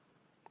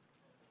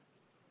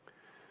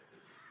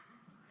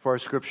For our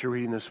scripture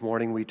reading this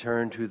morning, we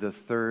turn to the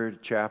third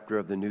chapter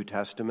of the New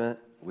Testament,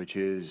 which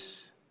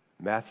is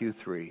Matthew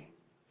 3.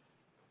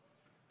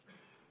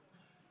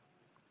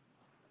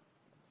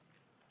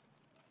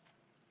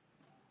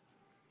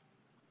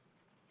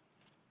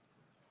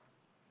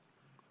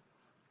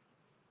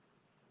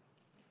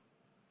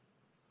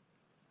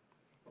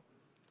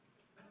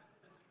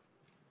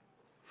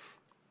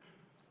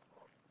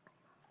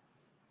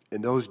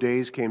 In those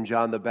days came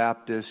John the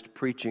Baptist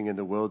preaching in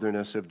the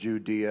wilderness of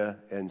Judea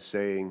and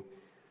saying,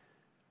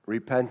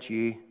 "Repent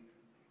ye,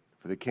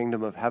 for the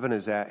kingdom of heaven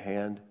is at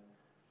hand.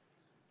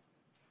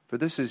 For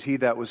this is he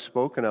that was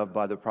spoken of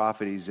by the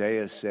prophet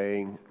Isaiah,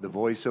 saying, The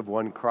voice of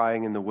one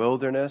crying in the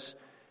wilderness,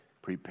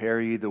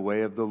 Prepare ye the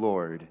way of the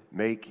Lord,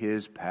 make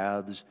his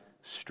paths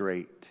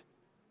straight."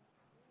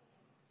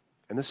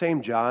 And the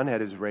same John had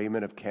his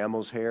raiment of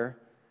camel's hair,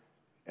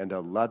 and a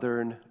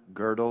leathern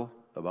girdle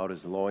about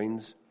his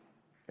loins,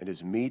 and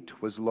his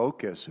meat was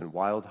locusts and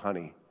wild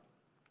honey.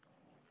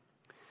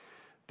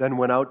 Then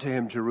went out to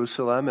him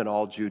Jerusalem and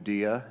all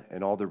Judea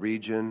and all the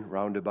region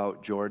round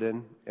about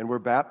Jordan, and were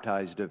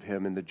baptized of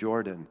him in the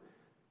Jordan,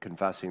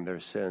 confessing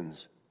their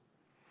sins.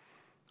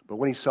 But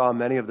when he saw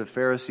many of the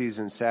Pharisees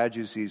and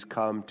Sadducees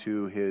come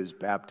to his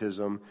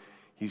baptism,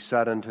 he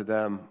said unto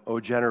them,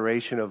 O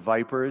generation of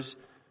vipers,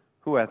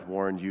 who hath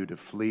warned you to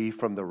flee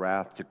from the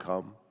wrath to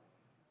come?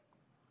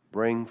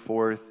 Bring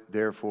forth,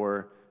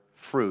 therefore,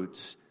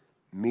 fruits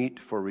meet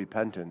for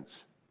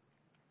repentance.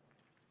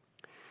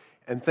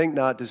 And think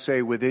not to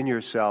say within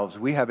yourselves,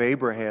 We have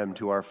Abraham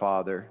to our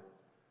father.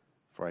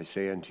 For I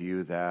say unto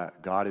you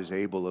that God is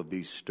able of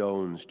these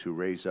stones to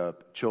raise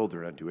up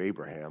children unto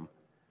Abraham.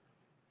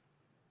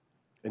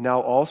 And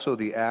now also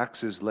the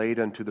axe is laid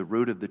unto the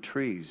root of the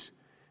trees.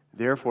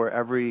 Therefore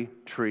every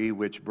tree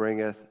which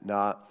bringeth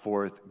not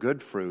forth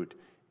good fruit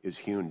is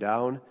hewn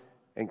down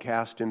and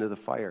cast into the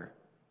fire.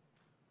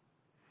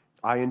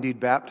 I indeed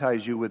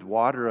baptize you with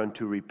water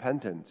unto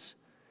repentance,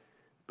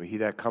 but he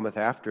that cometh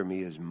after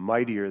me is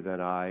mightier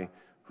than I,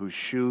 whose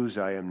shoes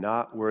I am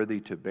not worthy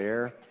to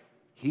bear.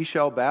 He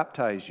shall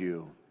baptize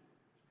you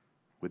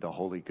with the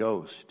Holy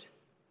Ghost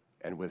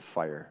and with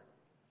fire,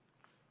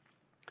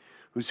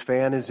 whose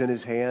fan is in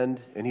his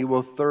hand, and he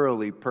will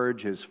thoroughly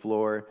purge his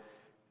floor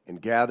and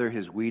gather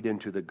his wheat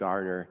into the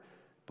garner,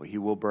 but he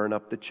will burn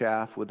up the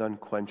chaff with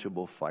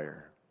unquenchable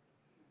fire.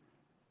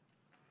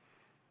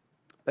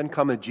 Then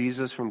cometh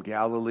Jesus from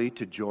Galilee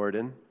to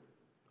Jordan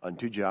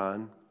unto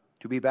John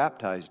to be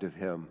baptized of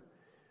him.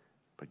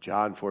 But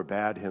John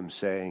forbade him,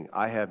 saying,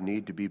 I have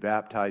need to be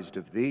baptized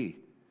of thee,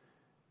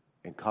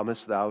 and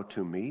comest thou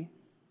to me?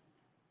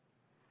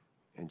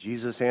 And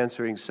Jesus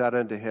answering said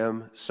unto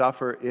him,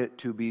 Suffer it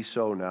to be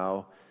so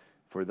now,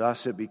 for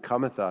thus it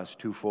becometh us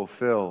to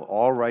fulfill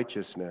all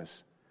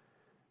righteousness.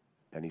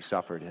 And he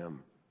suffered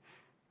him.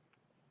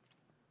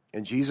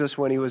 And Jesus,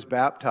 when he was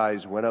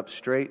baptized, went up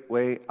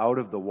straightway out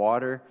of the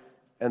water,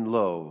 and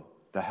lo,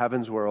 the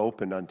heavens were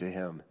opened unto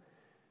him.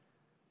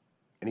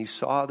 And he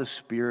saw the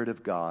Spirit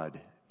of God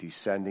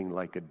descending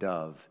like a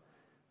dove,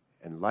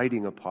 and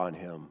lighting upon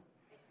him.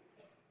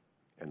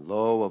 And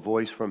lo, a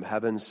voice from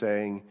heaven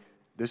saying,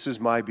 This is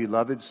my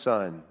beloved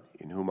Son,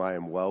 in whom I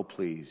am well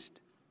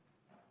pleased.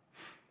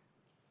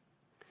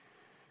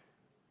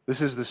 This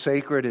is the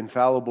sacred,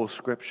 infallible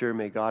Scripture.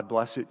 May God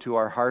bless it to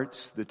our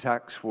hearts. The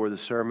text for the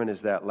sermon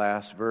is that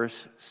last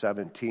verse,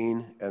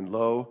 17. And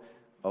lo,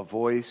 a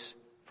voice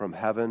from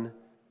heaven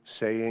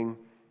saying,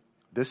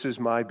 This is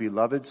my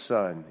beloved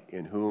Son,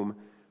 in whom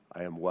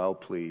I am well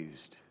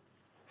pleased.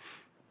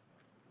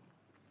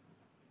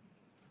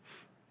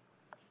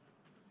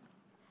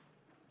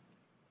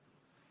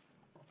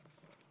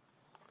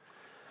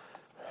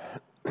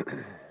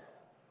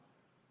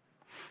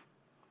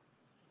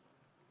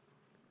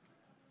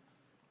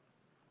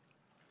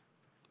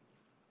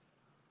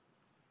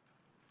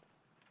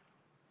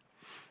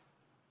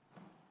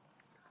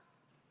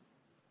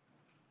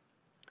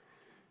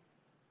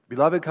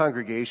 Beloved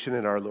congregation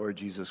in our Lord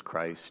Jesus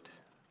Christ,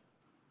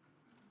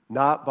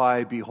 not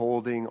by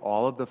beholding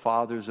all of the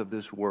fathers of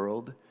this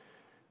world,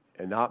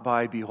 and not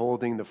by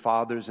beholding the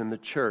fathers in the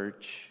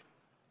church,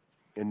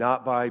 and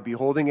not by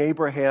beholding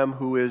Abraham,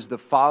 who is the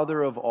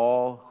father of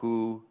all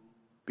who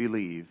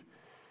believe,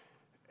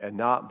 and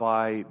not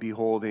by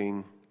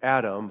beholding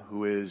Adam,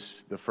 who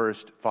is the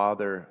first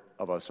father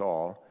of us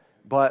all,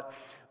 but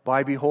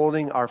by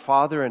beholding our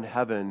Father in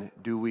heaven,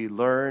 do we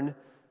learn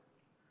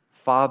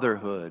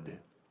fatherhood.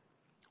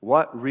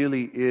 What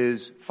really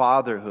is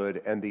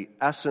fatherhood and the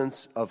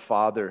essence of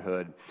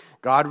fatherhood?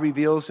 God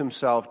reveals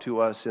himself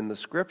to us in the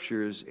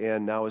Scriptures,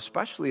 and now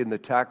especially in the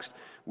text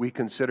we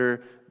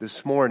consider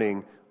this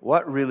morning,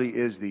 what really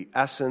is the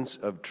essence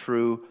of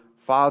true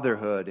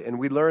fatherhood. And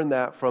we learn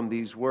that from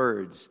these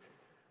words.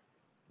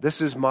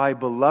 This is my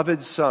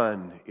beloved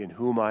Son, in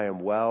whom I am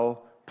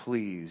well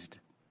pleased.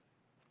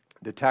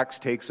 The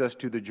text takes us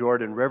to the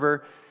Jordan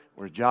River,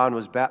 where John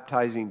was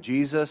baptizing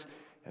Jesus,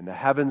 and the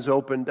heavens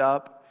opened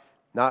up.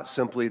 Not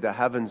simply the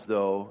heavens,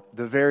 though.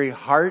 The very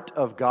heart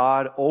of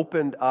God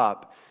opened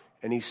up,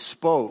 and he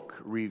spoke,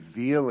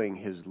 revealing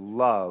his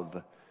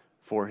love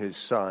for his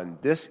Son.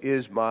 This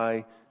is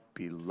my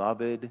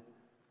beloved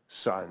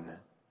Son.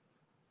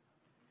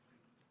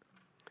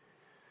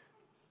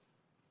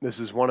 This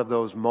is one of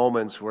those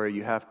moments where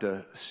you have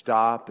to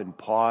stop and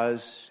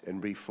pause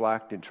and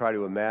reflect and try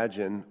to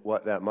imagine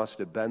what that must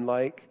have been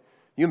like.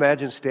 You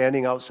imagine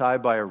standing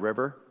outside by a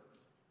river,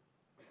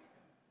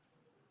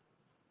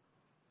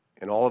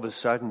 and all of a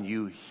sudden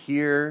you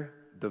hear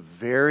the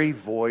very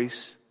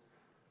voice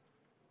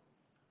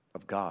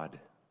of God.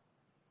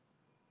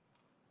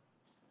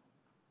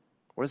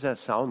 What does that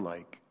sound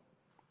like?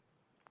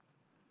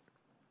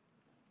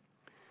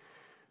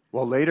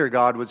 Well, later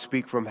God would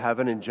speak from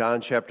heaven in John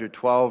chapter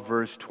 12,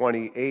 verse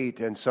 28,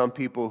 and some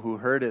people who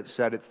heard it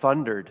said it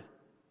thundered.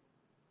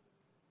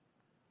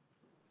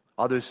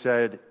 Others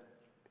said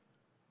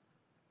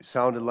it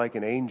sounded like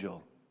an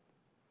angel.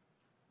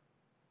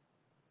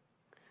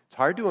 It's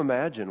hard to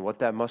imagine what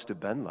that must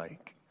have been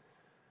like.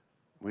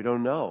 We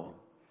don't know.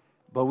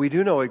 But we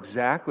do know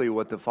exactly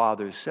what the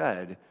Father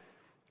said.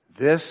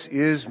 This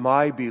is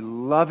my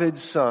beloved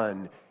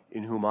Son,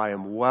 in whom I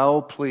am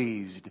well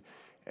pleased.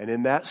 And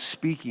in that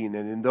speaking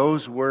and in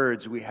those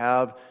words, we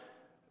have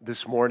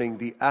this morning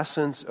the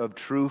essence of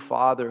true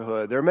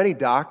fatherhood. There are many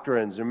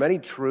doctrines, there are many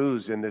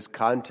truths in this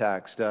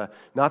context,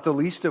 not the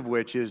least of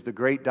which is the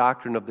great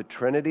doctrine of the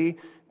Trinity,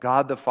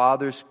 God the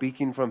Father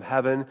speaking from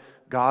heaven,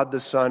 God the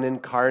Son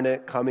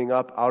incarnate coming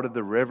up out of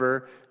the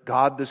river,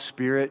 God the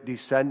Spirit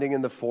descending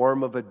in the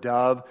form of a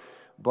dove.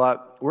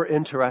 But we're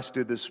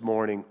interested this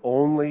morning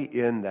only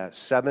in that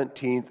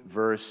 17th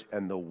verse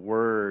and the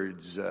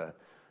words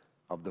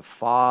of the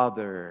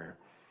Father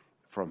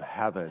from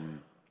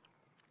heaven.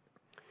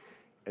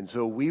 And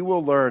so we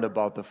will learn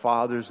about the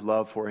Father's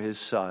love for his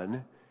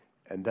Son,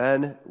 and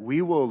then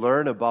we will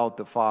learn about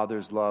the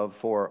Father's love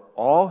for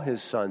all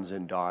his sons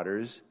and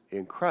daughters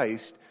in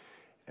Christ.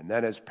 And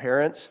then as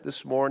parents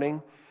this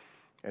morning,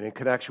 and in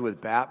connection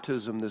with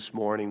baptism this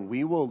morning,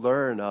 we will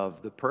learn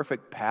of the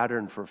perfect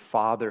pattern for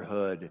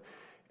fatherhood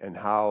and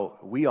how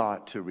we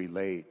ought to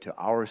relate to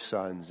our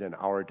sons and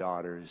our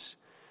daughters.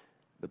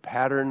 The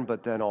pattern,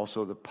 but then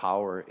also the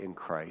power in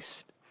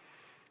Christ.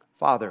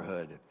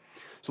 Fatherhood.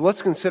 So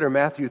let's consider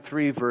Matthew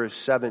 3, verse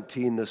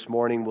 17 this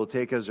morning. We'll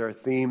take as our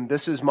theme,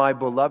 this is my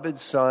beloved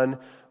Son.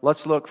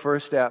 Let's look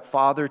first at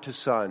father to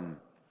son.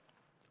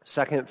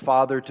 Second,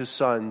 father to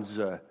sons.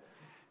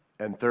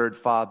 And third,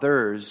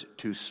 fathers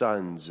to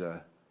sons.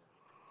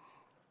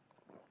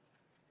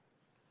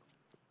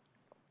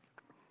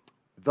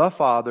 The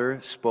Father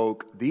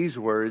spoke these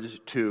words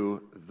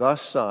to the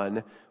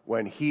Son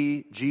when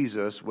he,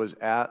 Jesus, was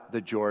at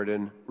the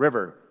Jordan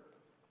River.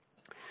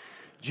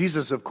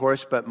 Jesus, of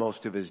course, spent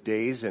most of his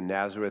days in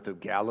Nazareth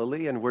of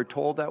Galilee, and we're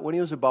told that when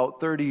he was about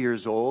 30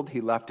 years old,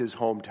 he left his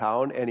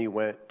hometown and he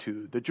went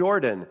to the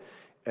Jordan.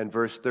 And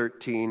verse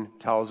 13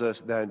 tells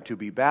us then to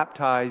be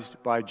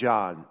baptized by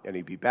John, and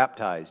he'd be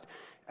baptized.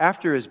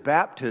 After his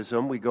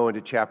baptism, we go into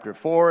chapter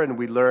 4, and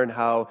we learn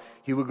how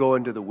he would go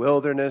into the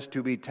wilderness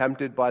to be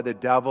tempted by the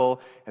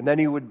devil, and then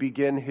he would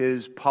begin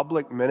his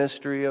public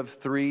ministry of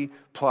 3+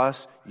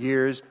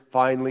 years,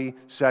 finally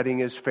setting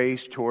his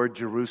face toward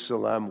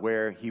Jerusalem,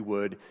 where he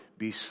would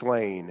be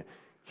slain.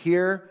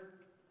 Here,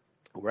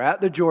 we're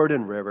at the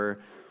Jordan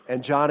River,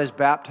 and John is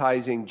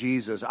baptizing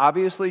Jesus.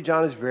 Obviously,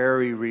 John is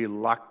very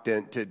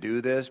reluctant to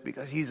do this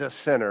because he's a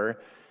sinner.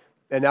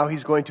 And now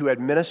he's going to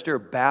administer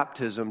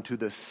baptism to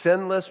the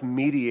sinless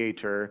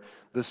mediator,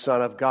 the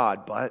Son of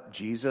God. But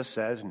Jesus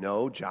says,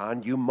 no,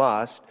 John, you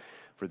must,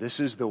 for this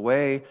is the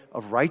way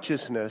of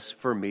righteousness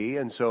for me.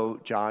 And so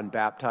John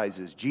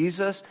baptizes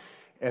Jesus.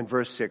 And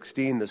verse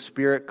 16, the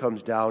Spirit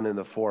comes down in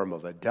the form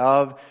of a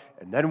dove.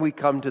 And then we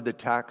come to the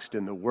text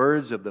in the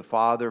words of the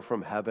Father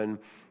from heaven.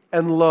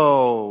 And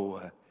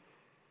lo,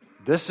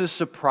 this is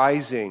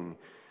surprising.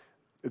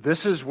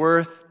 This is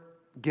worth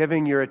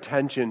giving your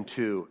attention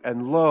to.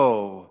 And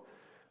lo,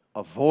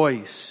 a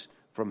voice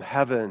from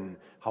heaven.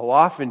 How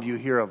often do you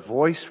hear a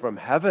voice from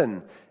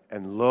heaven?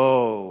 And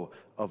lo,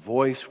 a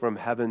voice from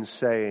heaven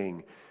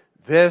saying,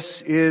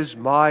 this is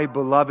my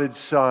beloved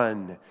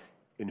Son,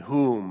 in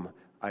whom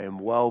I am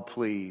well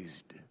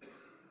pleased.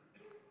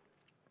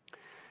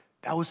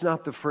 That was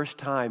not the first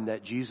time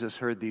that Jesus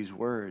heard these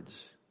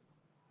words.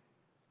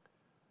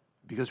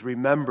 Because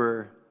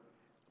remember,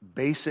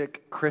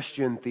 basic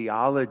Christian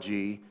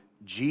theology,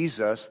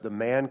 Jesus, the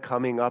man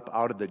coming up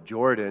out of the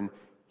Jordan,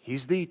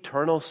 he's the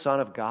eternal Son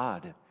of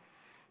God.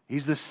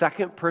 He's the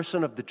second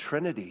person of the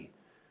Trinity,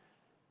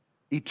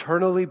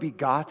 eternally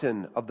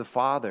begotten of the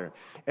Father.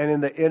 And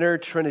in the inner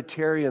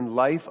Trinitarian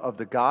life of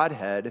the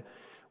Godhead,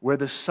 where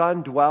the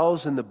Son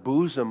dwells in the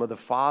bosom of the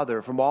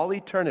Father from all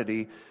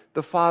eternity,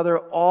 the Father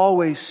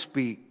always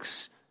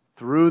speaks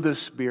through the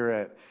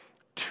Spirit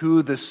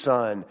to the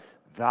Son,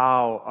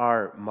 thou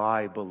art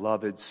my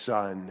beloved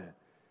Son.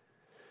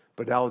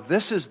 But now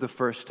this is the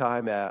first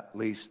time, at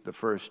least the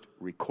first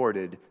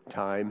recorded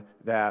time,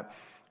 that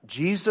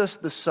Jesus,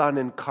 the Son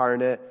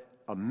incarnate,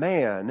 a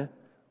man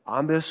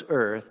on this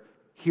earth,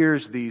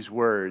 hears these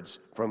words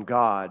from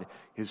God,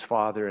 his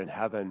Father in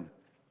heaven.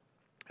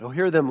 You'll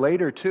hear them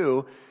later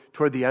too,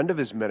 toward the end of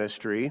his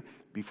ministry,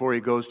 before he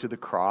goes to the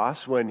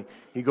cross. When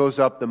he goes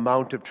up the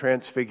Mount of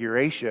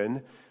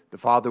Transfiguration, the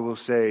Father will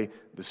say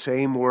the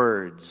same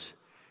words.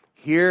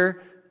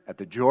 Here at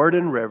the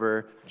Jordan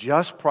River,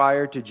 just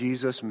prior to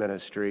Jesus'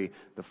 ministry,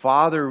 the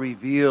Father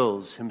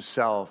reveals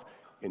himself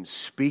in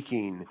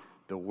speaking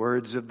the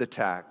words of the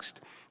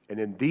text. And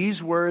in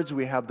these words,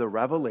 we have the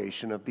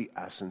revelation of the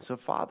essence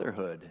of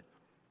fatherhood.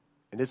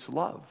 And it's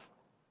love.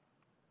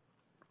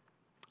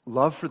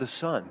 Love for the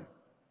Son.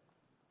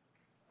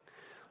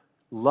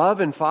 Love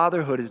and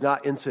fatherhood is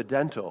not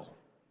incidental.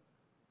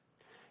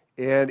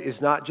 And is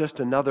not just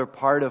another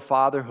part of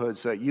fatherhood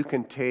so that you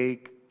can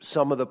take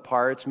some of the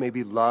parts,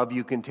 maybe love,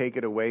 you can take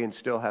it away and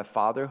still have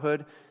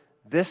fatherhood.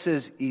 This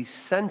is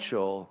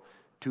essential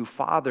to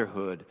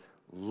fatherhood.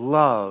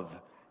 Love.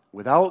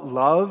 Without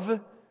love,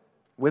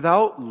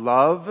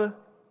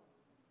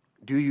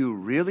 do you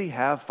really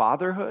have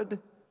fatherhood?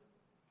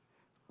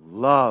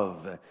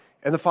 Love.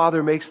 And the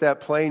Father makes that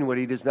plain when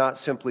he does not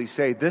simply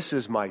say, "This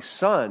is my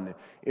Son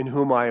in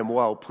whom I am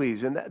well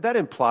pleased." And that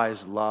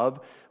implies love,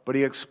 but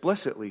he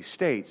explicitly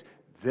states,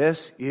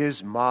 "This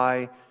is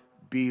my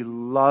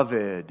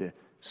beloved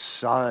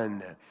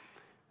Son."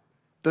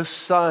 The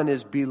Son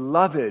is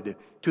beloved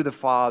to the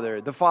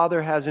Father. The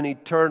Father has an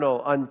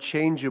eternal,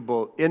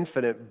 unchangeable,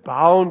 infinite,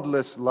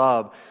 boundless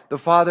love. The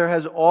Father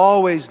has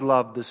always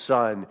loved the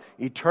Son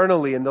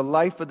eternally in the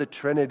life of the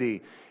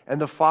Trinity. And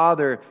the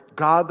Father,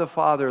 God the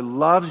Father,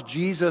 loves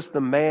Jesus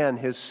the man,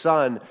 his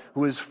Son,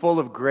 who is full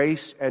of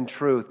grace and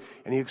truth.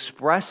 And he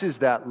expresses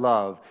that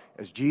love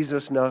as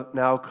Jesus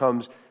now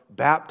comes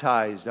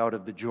baptized out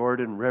of the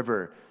Jordan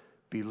River.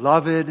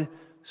 Beloved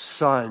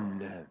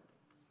Son.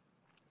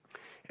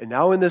 And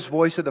now in this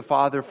voice of the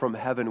Father from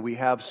heaven, we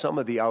have some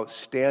of the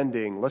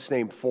outstanding, let's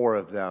name 4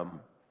 of them,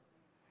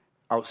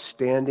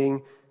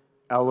 outstanding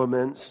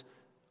elements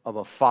of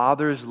a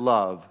father's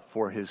love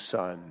for his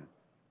Son.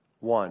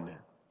 1,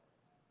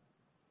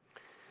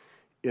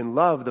 in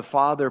love, the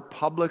Father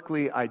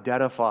publicly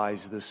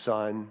identifies the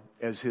Son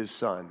as his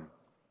Son.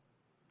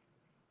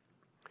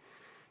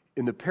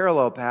 In the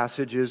parallel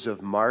passages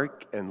of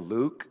Mark and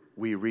Luke,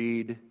 we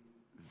read,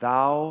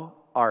 "Thou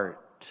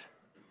art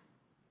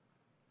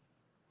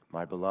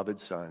my beloved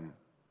Son."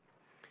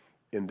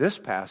 In this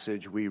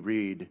passage, we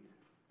read,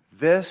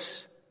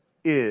 "This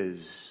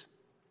is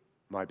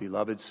my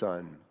beloved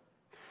Son."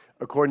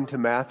 According to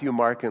Matthew,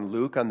 Mark, and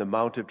Luke, on the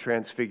Mount of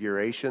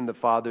Transfiguration, the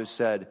Father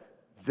said,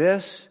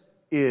 "This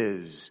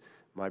is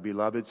my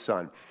beloved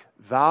Son."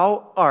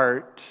 Thou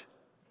art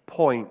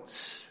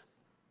points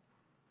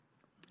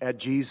at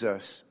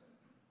Jesus,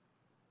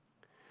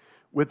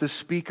 with the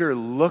speaker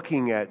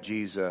looking at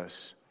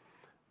Jesus.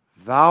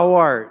 Thou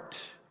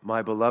art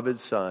my beloved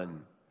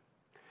Son.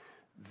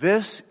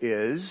 This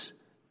is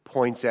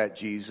points at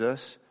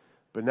Jesus,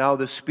 but now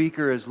the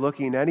speaker is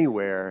looking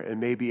anywhere and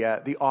maybe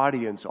at the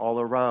audience all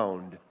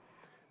around.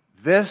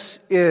 This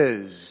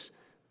is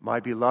my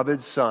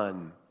beloved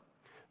Son.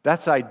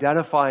 That's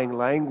identifying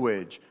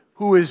language.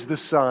 Who is the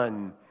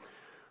Son?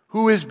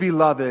 Who is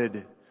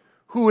beloved?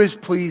 Who is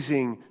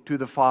pleasing to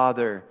the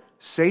Father?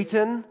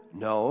 Satan?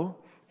 No.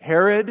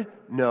 Herod?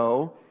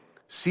 No.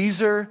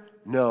 Caesar?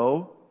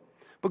 No.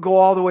 But go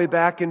all the way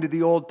back into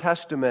the Old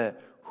Testament.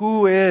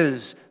 Who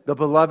is the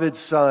beloved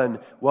Son,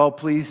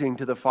 well-pleasing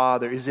to the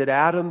Father? Is it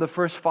Adam, the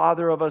first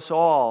father of us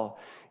all?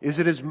 Is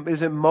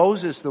it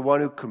Moses, the one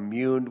who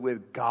communed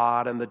with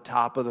God on the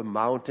top of the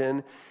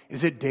mountain?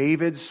 Is it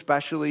David,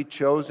 specially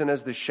chosen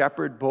as the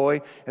shepherd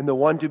boy and the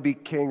one to be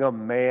king, a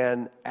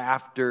man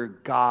after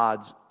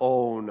God's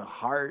own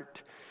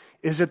heart?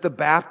 Is it the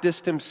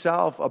Baptist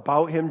himself?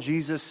 About him,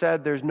 Jesus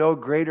said, "There's no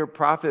greater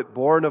prophet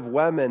born of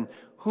women."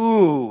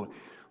 Who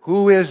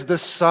is the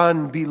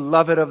Son,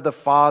 beloved of the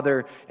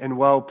Father and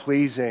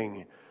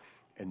well-pleasing?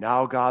 And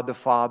now God the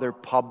Father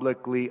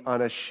publicly,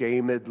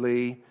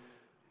 unashamedly,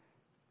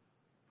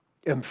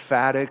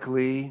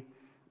 emphatically,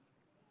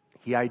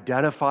 he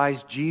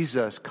identifies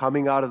Jesus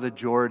coming out of the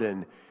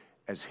Jordan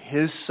as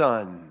his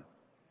Son.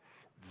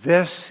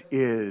 This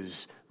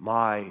is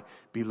my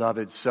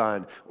beloved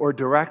Son. Or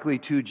directly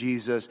to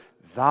Jesus,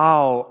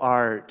 "Thou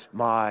art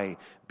my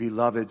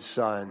beloved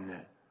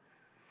Son."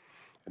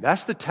 And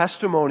that's the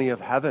testimony of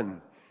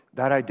heaven,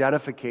 that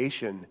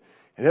identification.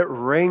 And it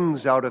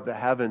rings out of the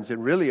heavens,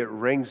 and really it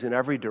rings in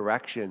every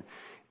direction.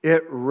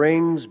 It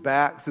rings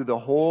back through the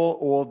whole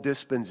old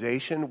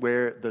dispensation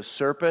where the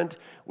serpent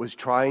was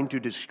trying to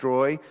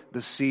destroy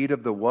the seed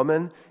of the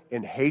woman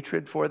in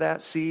hatred for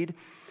that seed.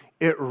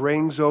 It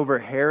rings over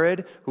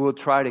Herod, who will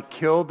try to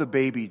kill the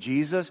baby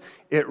Jesus.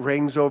 It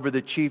rings over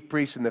the chief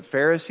priests and the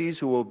Pharisees,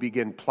 who will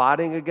begin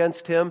plotting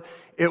against him.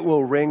 It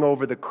will ring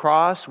over the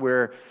cross,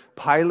 where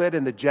Pilate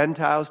and the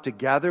Gentiles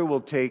together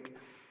will take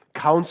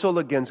counsel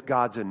against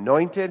God's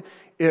anointed.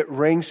 It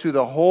rings through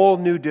the whole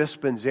new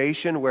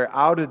dispensation, where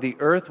out of the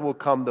earth will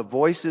come the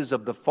voices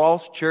of the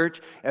false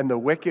church and the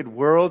wicked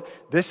world.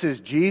 This is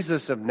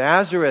Jesus of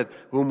Nazareth,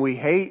 whom we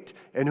hate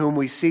and whom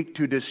we seek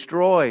to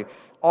destroy.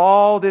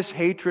 all this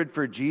hatred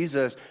for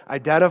Jesus,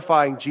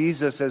 identifying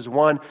Jesus as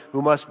one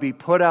who must be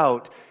put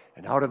out.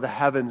 And out of the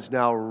heavens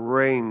now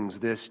rings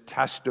this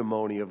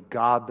testimony of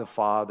God the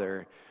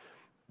Father.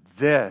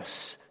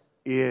 This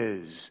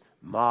is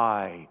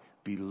my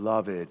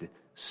beloved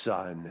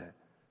Son.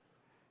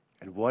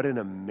 And what an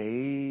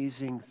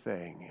amazing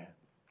thing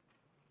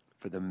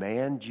for the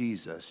man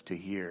Jesus to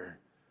hear.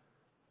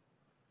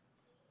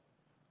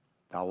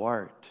 Thou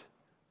art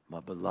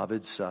my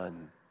beloved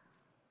Son.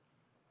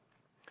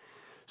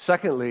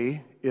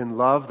 Secondly, in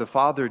love, the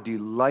Father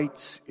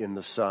delights in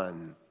the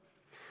Son.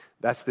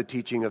 That's the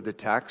teaching of the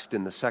text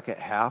in the second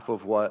half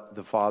of what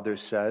the Father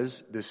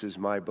says. This is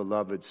my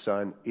beloved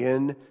Son,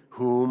 in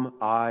whom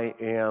I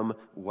am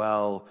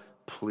well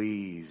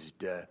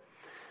pleased.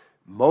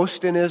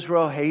 Most in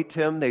Israel hate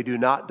him. They do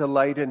not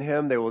delight in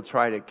him. They will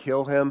try to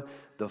kill him.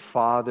 The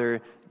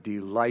Father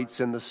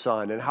delights in the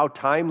Son. And how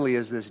timely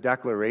is this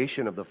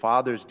declaration of the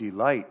Father's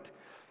delight?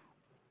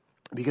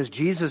 Because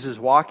Jesus is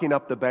walking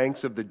up the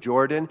banks of the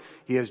Jordan.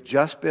 He has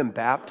just been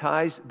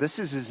baptized. This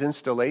is his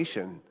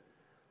installation.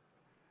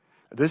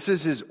 This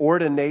is his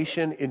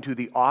ordination into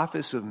the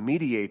office of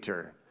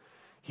mediator.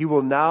 He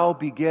will now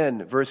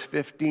begin, verse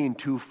 15,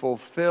 to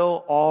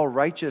fulfill all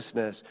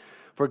righteousness.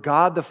 For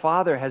God the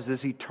Father has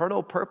this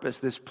eternal purpose,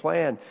 this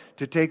plan,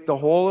 to take the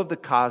whole of the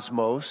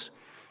cosmos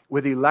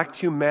with elect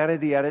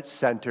humanity at its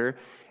center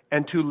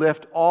and to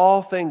lift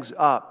all things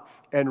up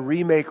and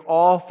remake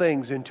all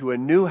things into a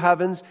new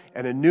heavens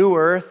and a new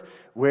earth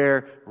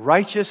where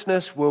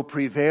righteousness will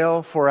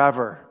prevail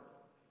forever.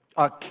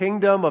 A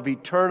kingdom of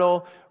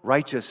eternal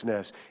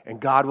righteousness. And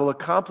God will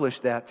accomplish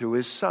that through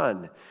his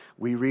Son.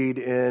 We read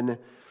in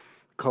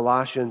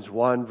Colossians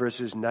 1,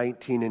 verses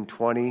 19 and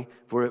 20,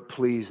 for it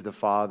pleased the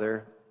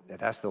Father.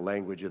 That's the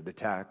language of the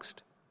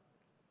text.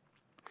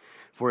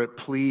 For it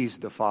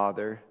pleased the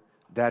Father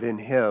that in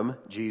him,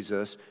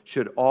 Jesus,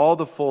 should all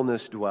the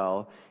fullness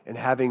dwell, and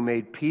having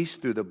made peace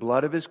through the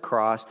blood of his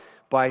cross,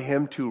 by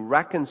him to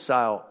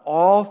reconcile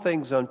all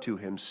things unto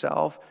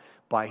himself.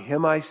 By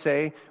him I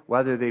say,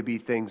 whether they be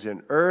things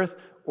in earth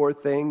or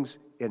things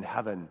in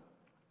heaven.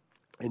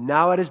 And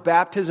now at his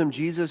baptism,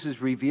 Jesus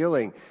is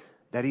revealing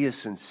that he is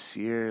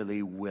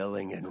sincerely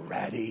willing and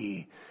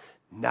ready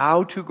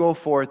now to go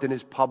forth in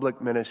his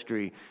public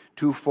ministry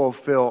to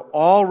fulfill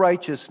all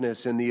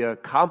righteousness in the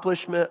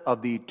accomplishment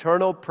of the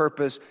eternal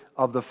purpose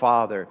of the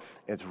Father.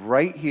 It's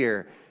right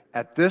here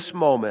at this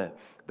moment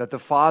that the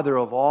Father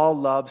of all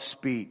love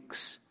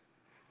speaks,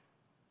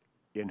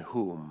 in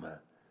whom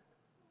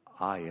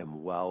I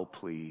am well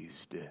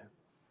pleased.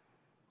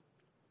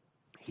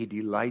 He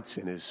delights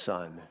in his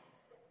Son.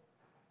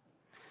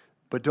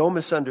 But don't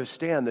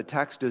misunderstand, the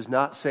text does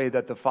not say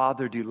that the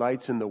Father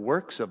delights in the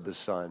works of the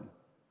Son.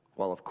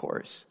 Well, of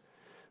course,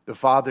 the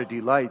Father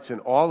delights in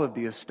all of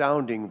the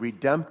astounding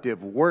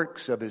redemptive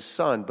works of his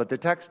Son. But the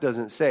text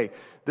doesn't say,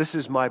 this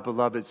is my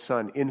beloved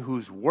Son, in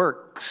whose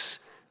works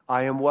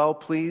I am well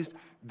pleased.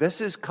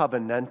 This is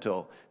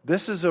covenantal.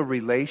 This is a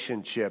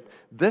relationship.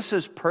 This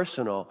is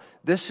personal.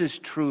 This is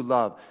true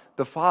love.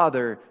 The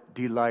Father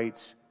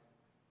delights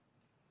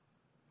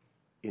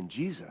in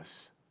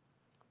Jesus,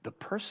 the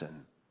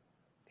person,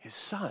 his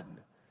Son.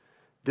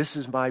 This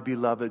is my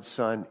beloved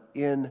Son,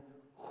 in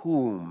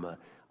whom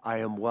I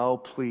am well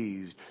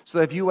pleased. So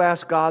if you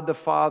ask God the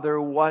Father,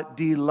 what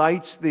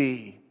delights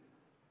thee?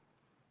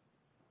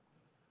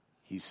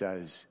 He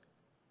says,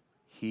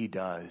 he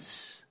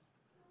does.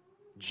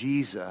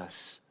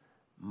 Jesus,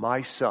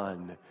 my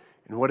Son.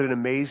 And what an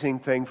amazing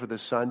thing for the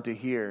Son to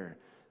hear,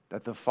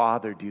 that the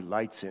Father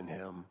delights in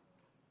him.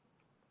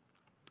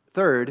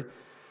 Third,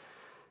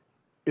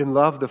 in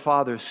love, the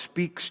Father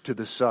speaks to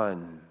the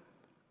Son.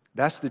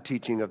 That's the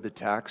teaching of the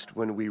text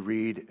when we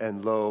read,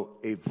 and lo,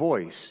 a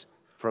voice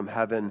from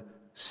heaven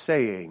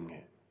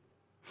saying.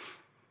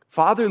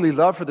 Fatherly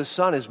love for the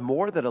Son is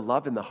more than a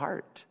love in the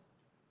heart.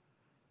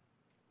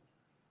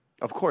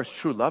 Of course,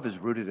 true love is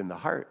rooted in the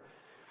heart.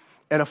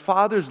 And a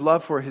father's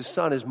love for his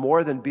son is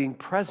more than being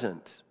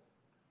present.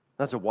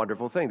 That's a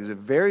wonderful thing. There's a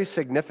very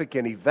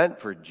significant event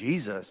for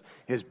Jesus,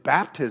 his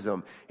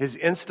baptism, his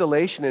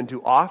installation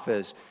into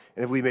office.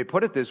 And if we may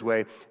put it this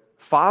way,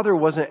 Father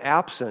wasn't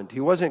absent.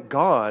 He wasn't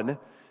gone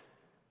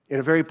in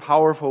a very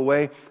powerful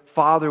way.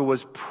 Father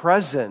was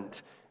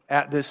present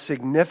at this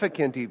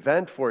significant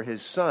event for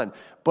his Son.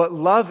 But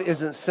love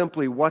isn't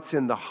simply what's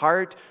in the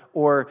heart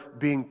or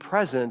being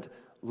present.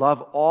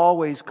 Love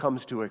always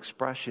comes to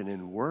expression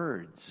in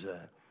words,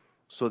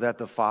 so that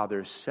the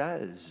Father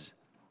says.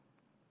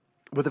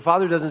 But the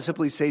Father doesn't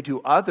simply say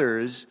to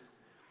others,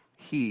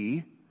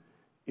 he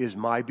is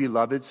my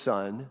beloved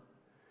Son.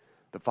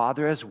 The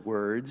Father has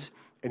words,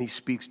 and he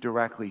speaks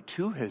directly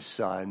to his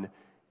Son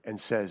and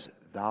says,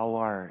 thou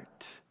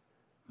art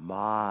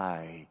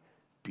my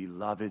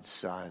beloved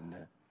Son.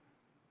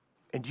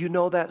 And do you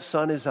know that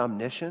Son is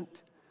omniscient?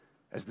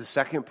 As the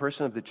second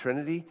person of the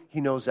Trinity,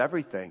 he knows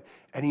everything.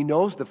 And he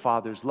knows the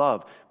Father's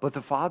love. But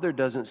the Father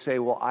doesn't say,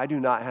 well, I do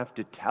not have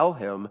to tell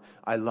him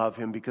I love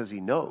him, because he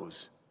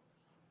knows.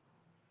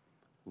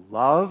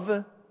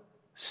 Love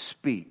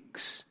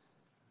speaks,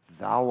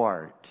 thou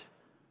art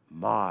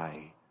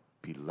my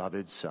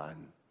beloved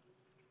Son.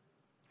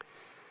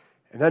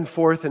 And then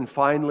fourth and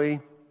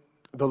finally,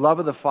 the love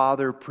of the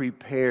Father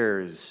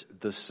prepares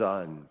the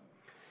Son.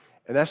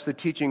 And that's the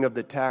teaching of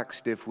the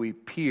text if we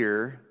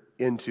peer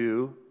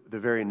into the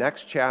very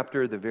next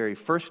chapter, the very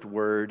first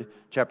word,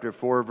 chapter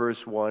 4,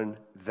 verse 1,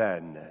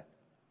 then,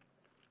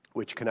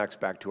 which connects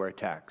back to our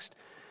text.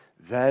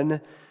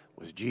 Then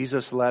was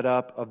Jesus led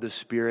up of the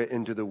Spirit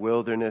into the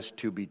wilderness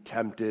to be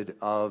tempted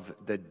of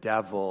the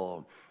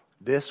devil.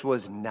 This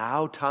was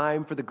now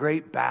time for the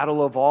great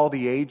battle of all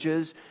the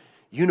ages.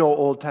 You know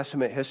Old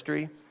Testament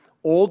history.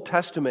 Old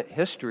Testament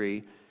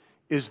history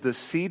is the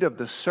seed of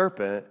the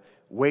serpent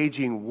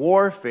waging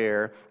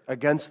warfare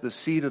against the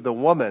seed of the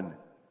woman,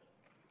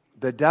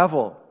 the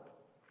devil.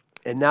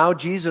 And now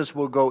Jesus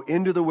will go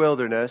into the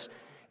wilderness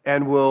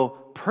and will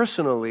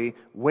personally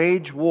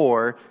wage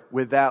war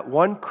with that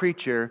one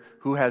creature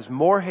who has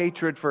more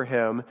hatred for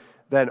him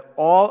than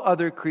all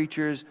other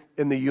creatures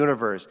in the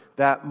universe,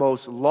 that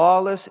most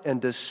lawless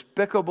and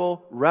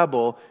despicable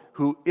rebel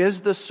who is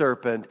the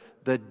serpent,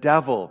 the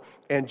devil.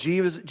 And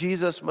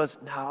Jesus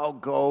must now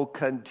go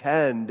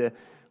contend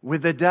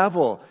with the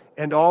devil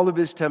and all of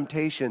his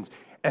temptations.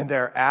 And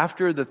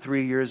thereafter, the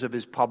 3 years of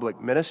his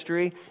public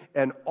ministry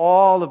and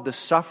all of the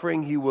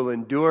suffering he will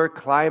endure,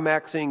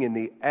 climaxing in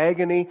the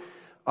agony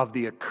of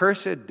the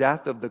accursed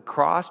death of the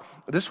cross.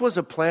 This was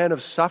a plan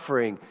of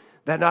suffering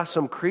that not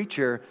some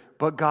creature,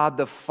 but God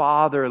the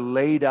Father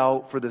laid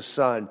out for the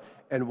Son.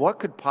 And what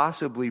could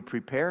possibly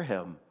prepare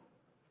him?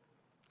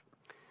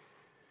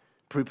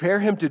 Prepare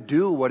him to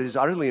do what is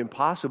utterly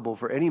impossible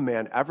for any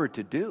man ever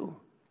to do.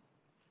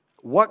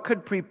 What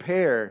could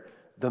prepare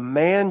the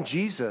man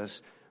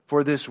Jesus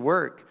for this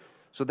work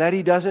so that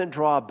he doesn't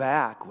draw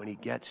back when he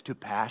gets to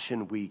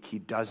Passion Week? He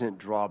doesn't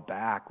draw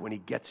back when he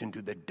gets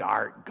into the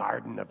dark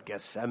Garden of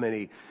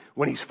Gethsemane,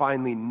 when he's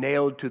finally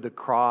nailed to the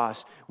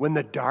cross, when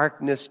the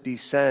darkness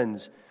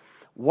descends.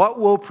 What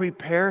will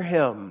prepare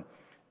him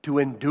to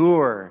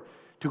endure,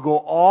 to go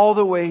all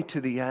the way to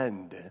the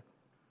end?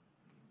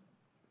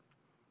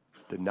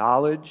 The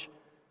knowledge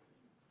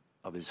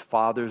of his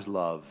Father's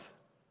love.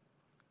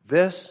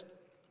 This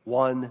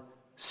one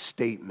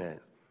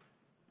statement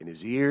in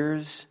his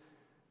ears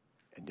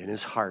and in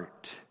his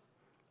heart.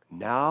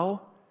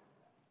 Now,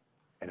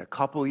 and a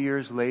couple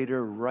years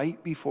later,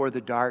 right before the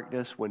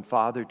darkness, when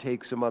Father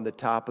takes him on the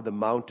top of the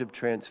Mount of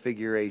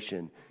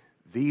Transfiguration,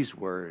 these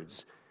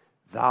words,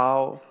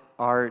 "Thou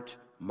art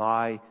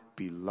my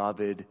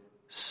beloved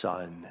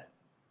Son."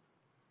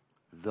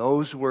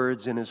 Those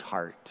words in his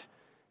heart,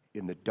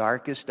 in the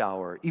darkest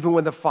hour, even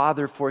when the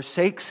Father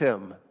forsakes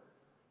him,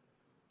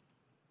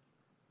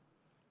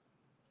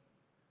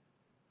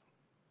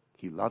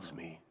 he loves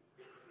me.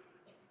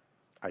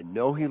 I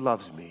know he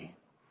loves me.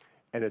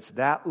 And it's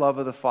that love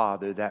of the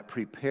Father that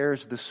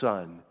prepares the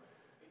Son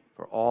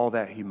for all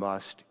that he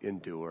must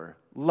endure.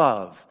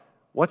 Love.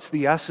 What's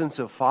the essence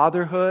of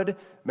fatherhood?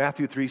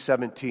 Matthew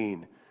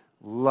 3:17.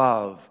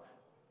 Love.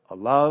 A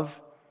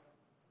love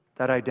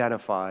that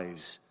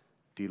identifies,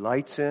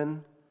 delights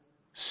in,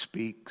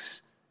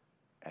 speaks,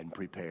 and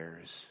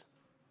prepares.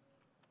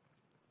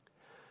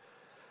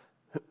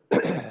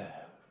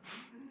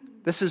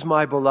 This is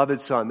my beloved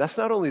Son. That's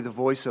not only the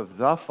voice of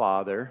the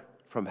Father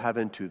from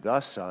heaven to the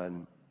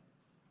Son.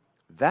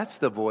 That's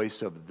the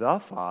voice of the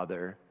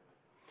Father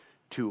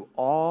to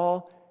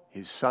all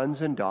his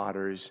sons and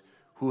daughters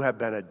who have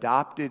been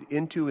adopted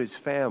into his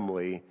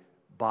family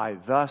by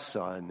the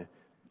Son,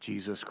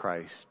 Jesus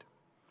Christ.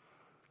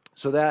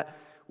 So that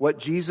what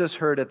Jesus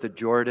heard at the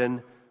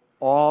Jordan,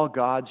 all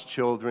God's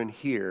children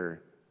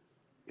hear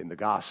in the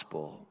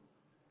gospel.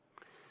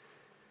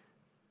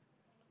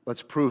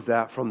 Let's prove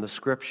that from the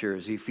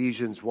Scriptures.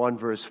 Ephesians 1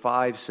 verse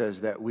 5 says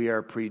that we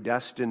are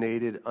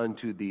predestinated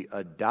unto the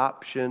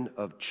adoption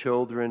of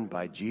children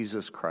by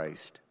Jesus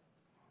Christ.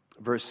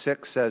 Verse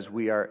 6 says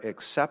we are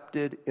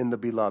accepted in the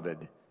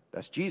Beloved.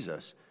 That's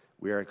Jesus.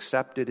 We are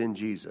accepted in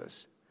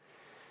Jesus.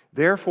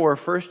 Therefore,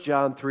 1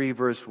 John 3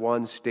 verse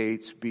 1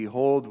 states,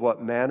 "Behold,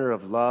 what manner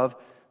of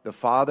love the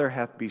Father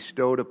hath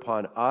bestowed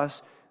upon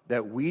us,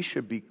 that we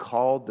should be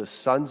called the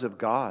sons of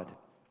God."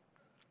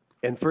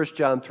 In 1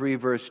 John 3,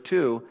 verse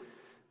 2,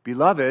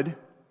 "Beloved,"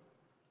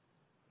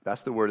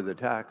 that's the word of the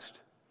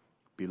text,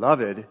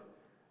 "Beloved,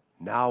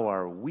 now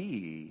are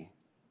we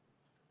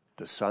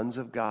the sons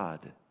of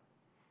God."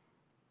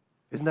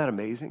 Isn't that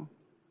amazing?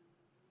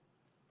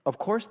 Of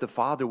course, the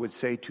Father would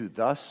say to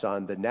the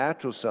Son, the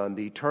natural Son,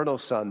 the eternal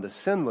Son, the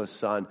sinless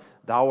Son,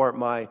 "Thou art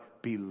my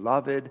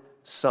beloved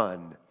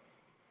Son."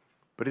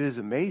 But it is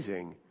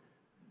amazing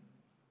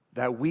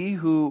that we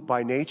who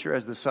by nature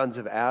as the sons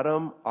of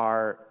Adam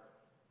are,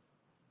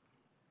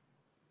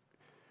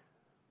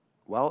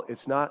 well,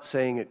 it's not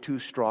saying it too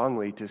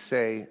strongly to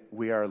say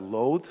we are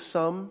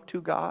loathsome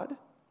to God.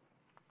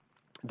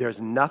 There's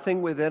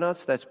nothing within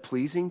us that's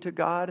pleasing to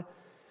God,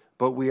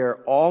 but we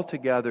are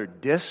altogether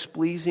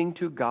displeasing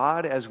to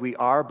God as we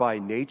are by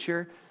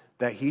nature,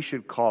 that he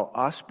should call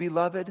us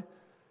beloved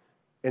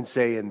and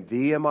say, "In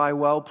thee am I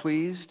well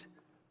pleased."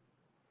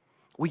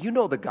 Well, you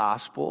know the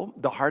gospel,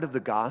 the heart of the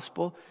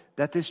gospel,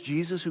 that this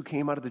Jesus who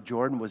came out of the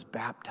Jordan was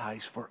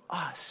baptized for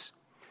us.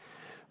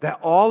 That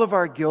all of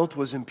our guilt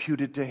was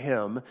imputed to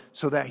him,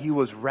 so that he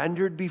was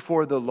rendered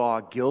before the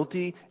law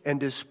guilty and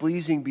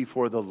displeasing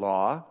before the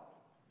law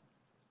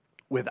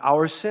with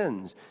our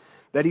sins.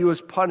 That he was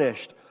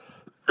punished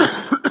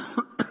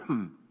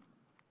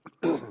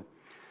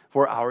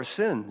for our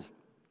sins.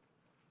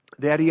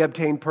 That he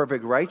obtained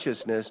perfect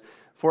righteousness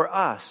for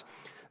us.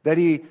 That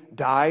he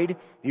died,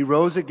 he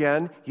rose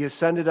again, he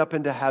ascended up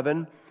into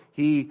heaven,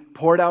 he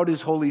poured out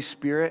his Holy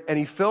Spirit, and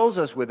he fills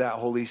us with that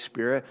Holy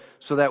Spirit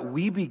so that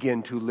we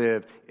begin to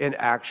live in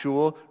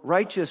actual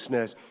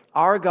righteousness.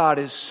 Our God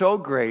is so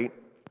great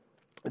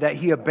that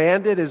he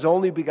abandoned his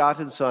only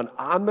begotten Son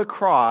on the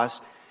cross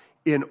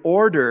in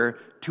order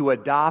to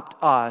adopt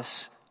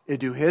us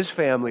into his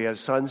family as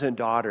sons and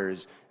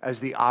daughters, as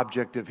the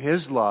object of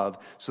his love,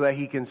 so that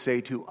he can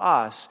say to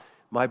us,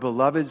 my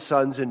beloved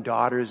sons and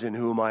daughters in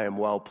whom I am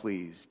well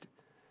pleased.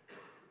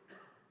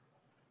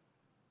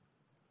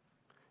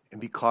 And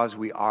because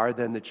we are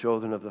then the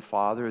children of the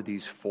Father,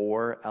 these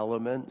four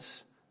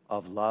elements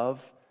of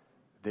love,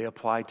 they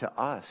apply to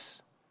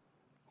us.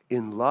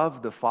 In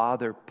love, the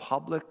Father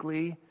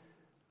publicly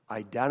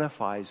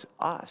identifies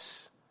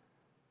us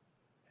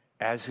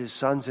as his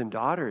sons and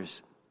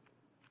daughters.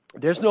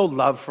 There's no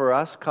love for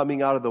us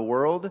coming out of the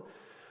world.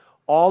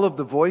 All of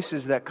the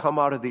voices that come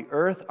out of the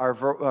earth are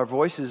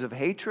voices of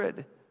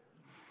hatred.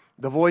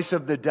 The voice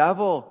of the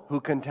devil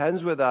who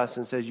contends with us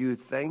and says, you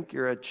think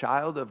you're a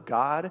child of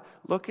God?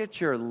 Look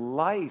at your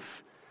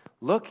life.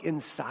 Look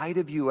inside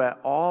of you at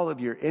all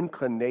of your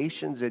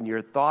inclinations and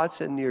your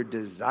thoughts and your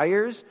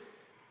desires.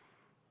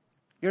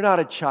 You're not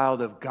a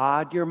child of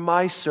God. You're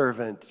my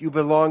servant. You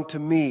belong to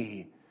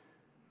me.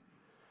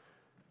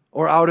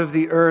 Or out of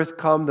the earth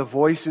come the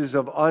voices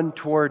of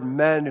untoward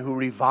men who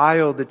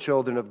revile the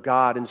children of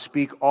God and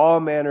speak all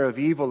manner of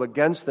evil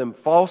against them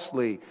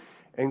falsely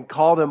and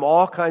call them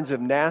all kinds of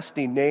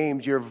nasty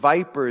names. You're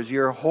vipers,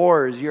 you're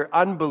whores, you're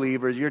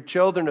unbelievers, you're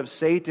children of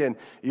Satan,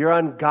 you're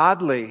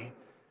ungodly.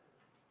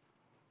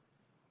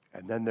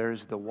 And then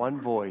there's the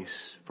one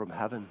voice from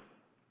heaven,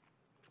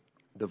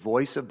 the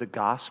voice of the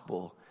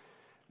gospel,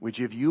 which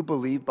if you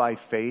believe by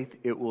faith,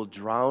 it will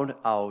drown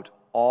out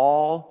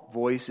all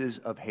voices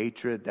of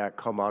hatred that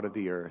come out of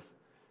the earth.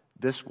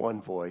 This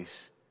one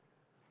voice,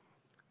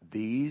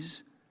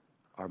 these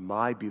are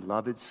my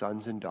beloved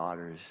sons and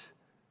daughters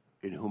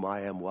in whom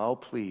I am well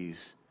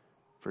pleased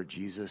for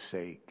Jesus'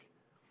 sake.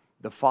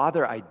 The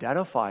Father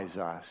identifies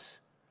us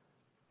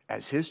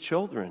as his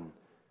children.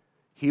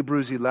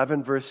 Hebrews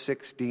 11 verse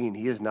 16,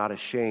 he is not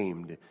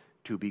ashamed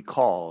to be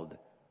called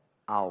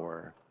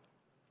our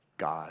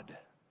God.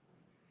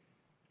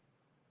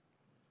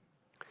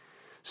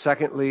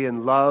 Secondly,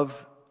 in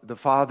love, the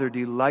Father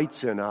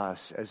delights in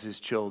us as his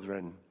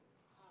children.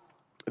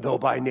 Though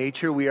by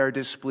nature we are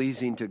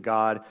displeasing to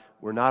God,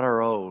 we're not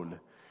our own.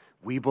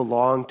 We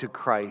belong to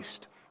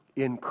Christ.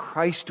 In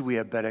Christ we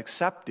have been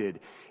accepted.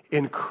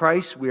 In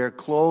Christ we are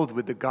clothed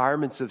with the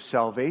garments of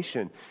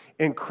salvation.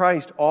 In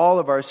Christ all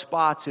of our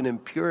spots and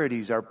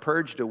impurities are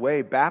purged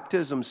away.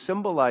 Baptism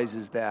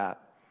symbolizes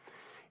that.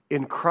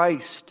 In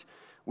Christ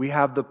we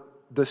have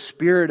the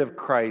Spirit of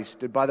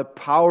Christ, and by the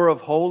power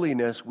of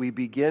holiness, we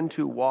begin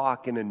to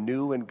walk in a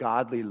new and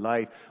godly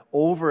life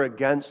over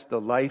against the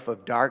life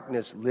of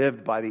darkness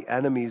lived by the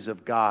enemies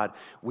of God.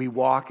 We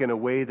walk in a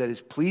way that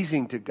is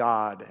pleasing to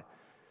God,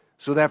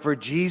 so that for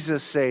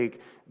Jesus' sake,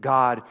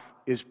 God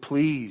is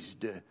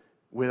pleased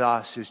with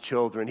us, his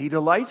children. He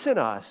delights in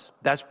us.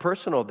 That's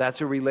personal.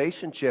 That's a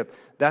relationship.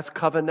 That's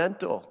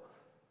covenantal.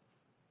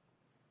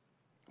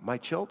 My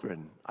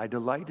children, I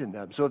delight in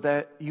them. So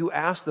that you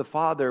ask the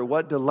Father,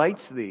 what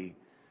delights thee?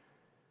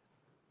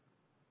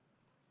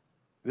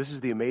 This is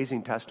the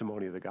amazing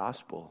testimony of the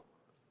gospel.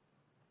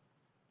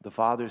 The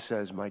Father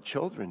says, my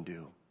children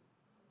do.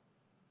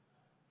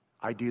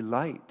 I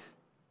delight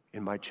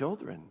in my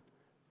children.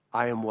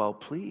 I am well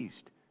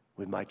pleased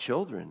with my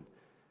children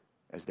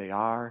as they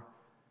are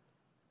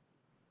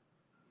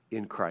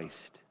in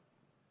Christ.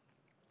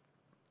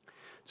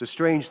 It's a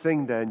strange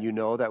thing then, you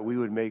know, that we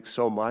would make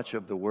so much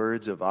of the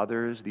words of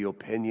others, the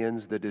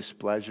opinions, the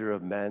displeasure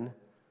of men.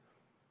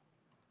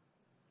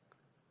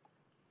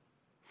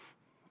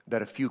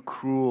 That a few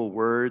cruel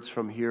words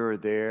from here or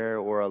there,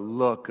 or a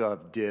look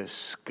of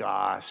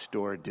disgust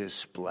or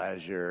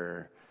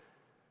displeasure,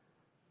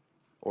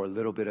 or a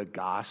little bit of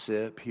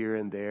gossip here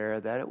and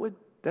there, that it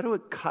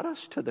would cut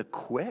us to the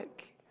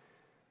quick,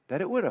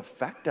 that it would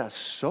affect us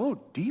so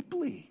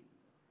deeply.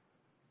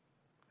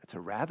 It's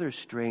a rather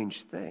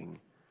strange thing.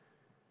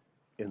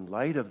 In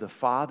light of the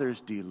Father's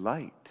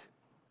delight,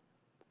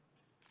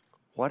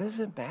 what does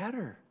it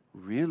matter,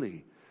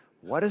 really?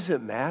 What does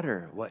it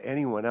matter what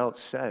anyone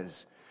else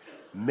says?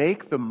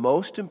 Make the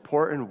most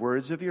important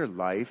words of your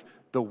life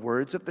the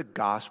words of the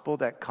gospel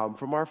that come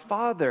from our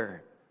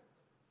Father.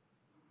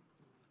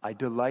 I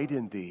delight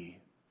in thee,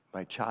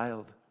 my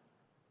child.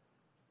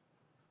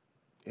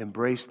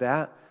 Embrace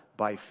that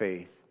by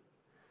faith.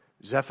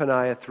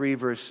 Zephaniah 3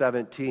 verse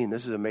 17,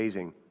 this is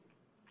amazing.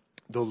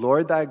 The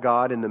Lord thy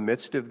God in the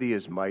midst of thee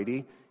is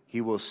mighty. He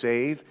will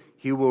save.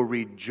 He will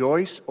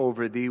rejoice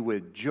over thee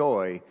with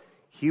joy.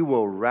 He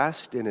will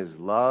rest in his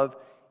love.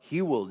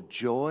 He will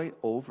joy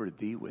over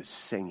thee with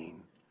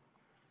singing.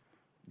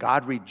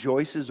 God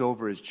rejoices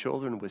over his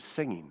children with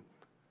singing.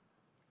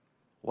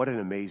 What an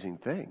amazing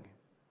thing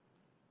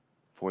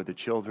for the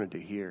children to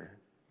hear.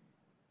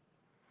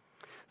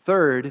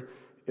 Third,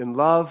 in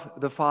love,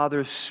 the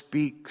Father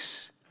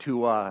speaks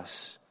to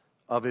us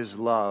of his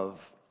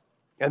love.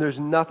 And there's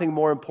nothing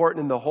more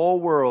important in the whole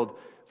world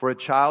for a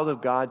child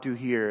of God to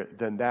hear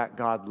than that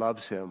God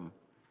loves him.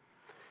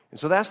 And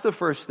so that's the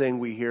first thing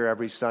we hear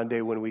every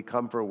Sunday when we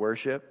come for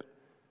worship.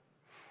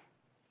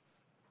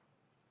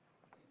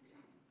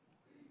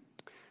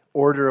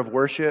 Order of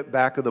worship,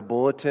 back of the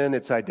bulletin,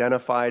 it's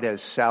identified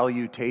as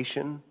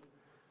salutation.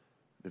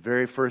 The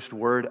very first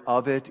word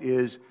of it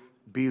is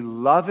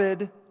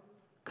beloved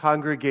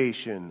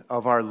congregation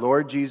of our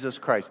Lord Jesus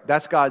Christ.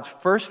 That's God's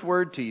first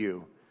word to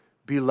you,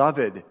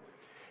 beloved.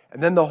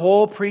 And then the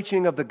whole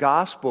preaching of the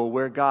gospel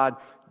where God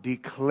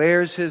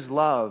declares his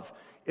love.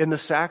 In the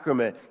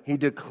sacrament, he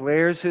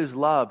declares his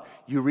love.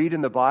 You read in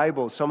the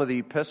Bible, some of the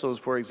epistles,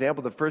 for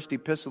example, the first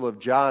epistle of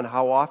John,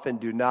 how often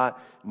do not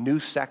new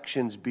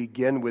sections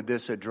begin with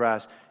this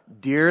address?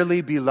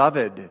 Dearly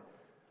beloved.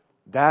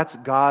 That's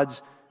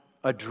God's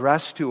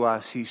address to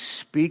us. He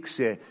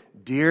speaks it.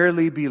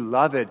 Dearly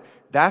beloved.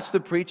 That's the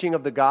preaching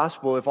of the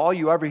gospel. If all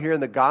you ever hear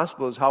in the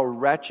gospel is how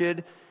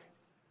wretched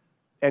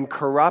and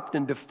corrupt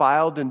and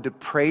defiled and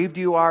depraved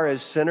you are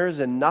as sinners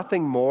and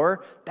nothing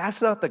more,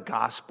 that's not the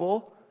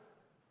gospel.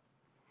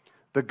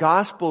 The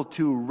gospel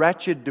to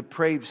wretched,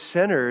 depraved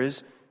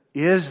sinners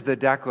is the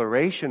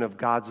declaration of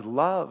God's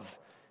love.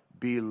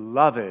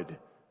 Beloved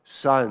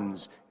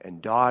sons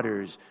and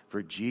daughters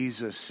for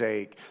Jesus'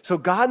 sake. So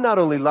God not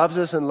only loves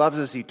us and loves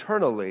us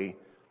eternally,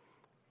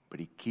 but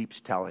he keeps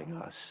telling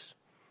us.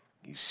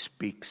 He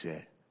speaks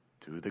it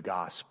through the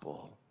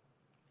gospel.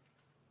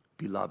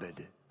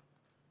 Beloved.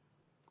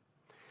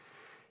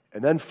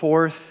 And then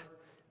fourth,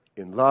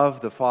 in love,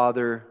 the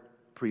Father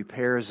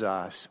prepares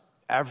us.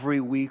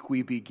 Every week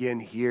we begin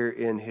here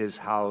in his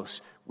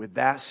house with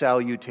that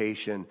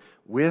salutation,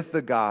 with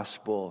the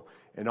gospel,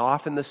 and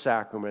often the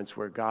sacraments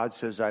where God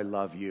says, I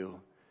love you.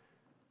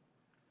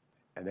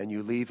 And then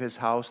you leave his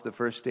house the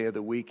first day of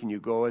the week and you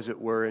go, as it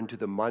were, into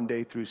the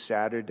Monday through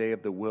Saturday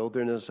of the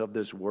wilderness of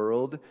this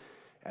world.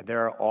 And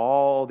there are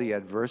all the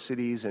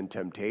adversities and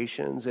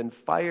temptations and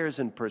fires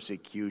and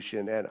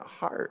persecution and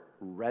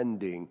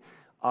heart-rending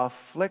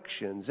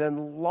afflictions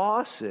and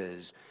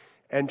losses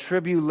and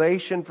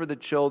tribulation for the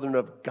children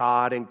of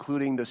God,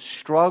 including the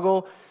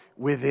struggle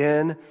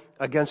within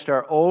against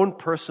our own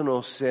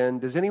personal sin.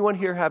 Does anyone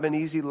here have an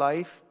easy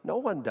life? No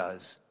one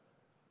does.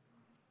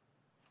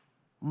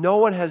 No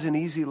one has an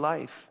easy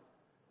life.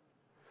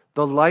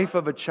 The life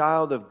of a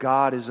child of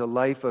God is a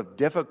life of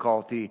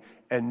difficulty,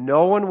 and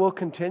no one will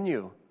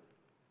continue.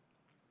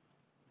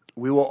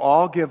 We will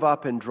all give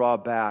up and draw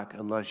back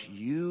unless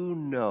you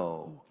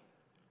know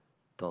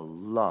the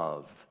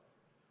love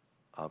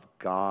of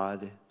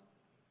God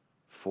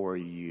for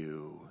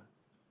you.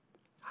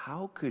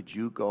 How could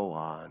you go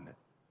on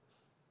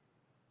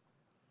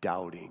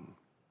doubting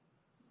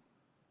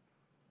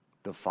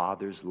the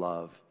Father's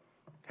love?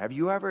 Have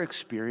you ever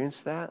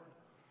experienced that?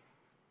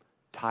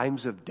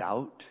 Times of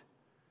doubt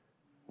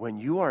when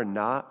you are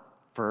not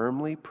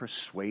firmly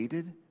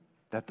persuaded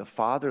that the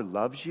Father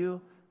loves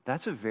you?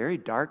 That's a very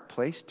dark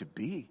place to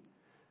be.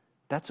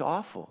 That's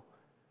awful.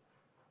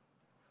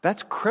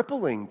 That's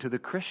crippling to the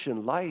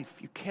Christian life.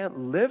 You can't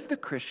live the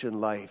Christian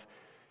life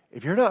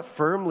if you're not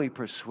firmly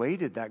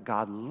persuaded that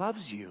God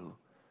loves you.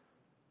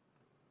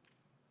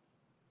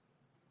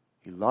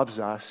 He loves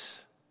us.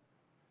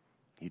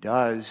 He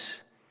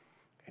does.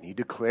 And he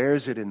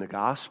declares it in the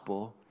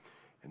gospel.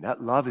 And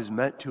that love is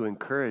meant to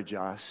encourage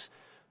us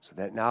so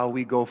that now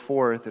we go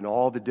forth in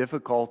all the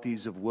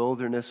difficulties of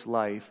wilderness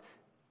life.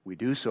 We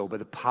do so by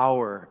the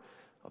power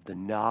of the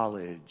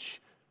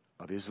knowledge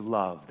of his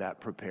love that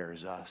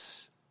prepares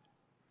us.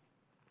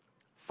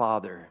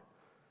 Father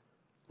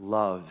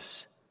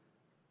loves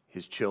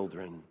his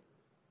children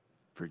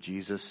for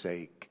Jesus'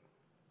 sake.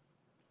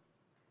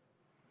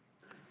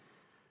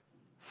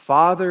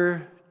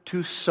 Father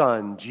to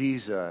Son,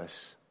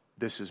 Jesus,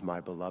 this is my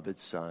beloved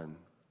Son.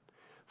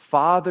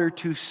 Father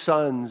to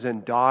sons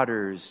and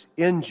daughters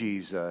in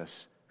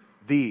Jesus,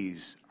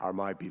 these are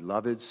my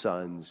beloved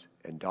sons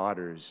and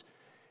daughters.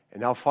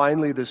 And now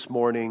finally this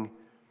morning,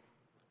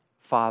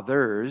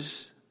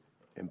 fathers,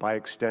 and by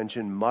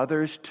extension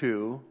mothers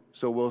too,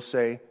 so we'll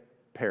say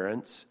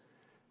parents,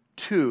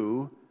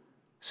 to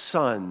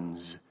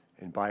sons,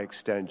 and by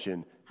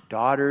extension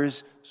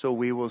daughters, so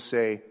we will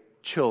say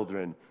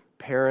children,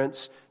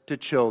 parents to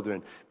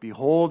children.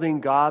 Beholding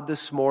God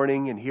this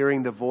morning and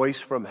hearing the voice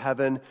from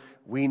heaven,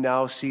 we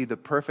now see the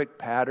perfect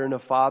pattern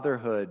of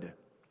fatherhood.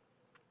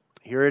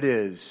 Here it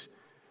is.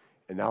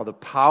 And now the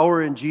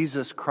power in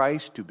Jesus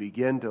Christ to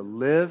begin to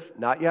live,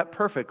 not yet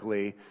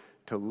perfectly,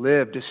 to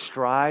live, to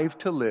strive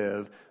to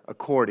live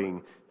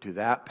according to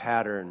that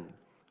pattern.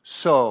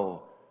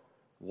 So,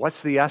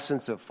 What's the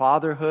essence of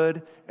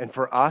fatherhood? And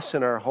for us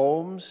in our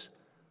homes,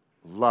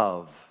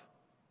 love.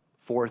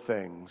 4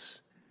 things.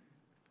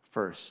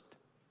 First,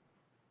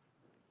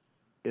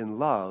 in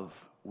love,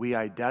 we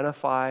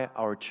identify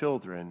our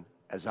children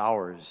as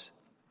ours.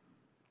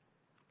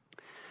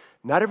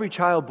 Not every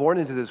child born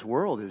into this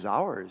world is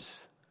ours.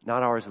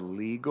 Not ours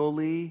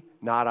legally,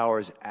 not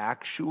ours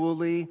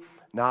actually,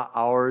 not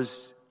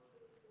ours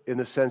in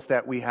the sense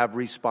that we have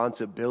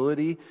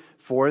responsibility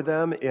for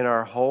them in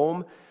our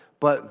home.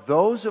 But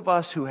those of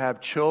us who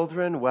have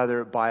children,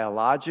 whether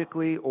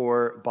biologically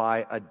or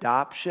by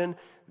adoption,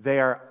 they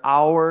are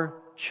our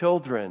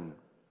children.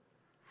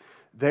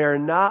 They are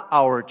not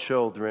our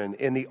children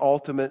in the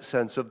ultimate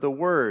sense of the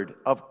word,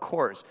 of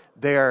course.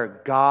 They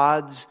are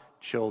God's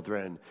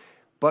children.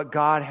 But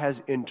God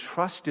has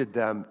entrusted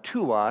them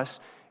to us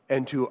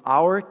and to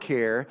our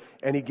care,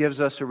 and He gives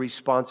us a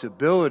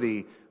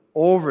responsibility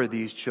over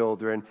these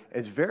children.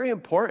 It's very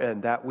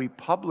important that we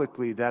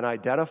publicly then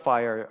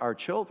identify our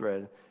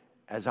children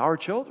as our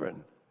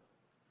children.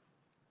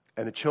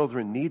 And the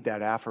children need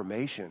that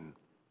affirmation.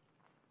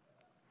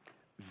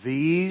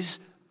 These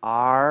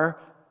are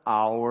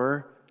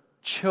our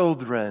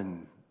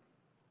children.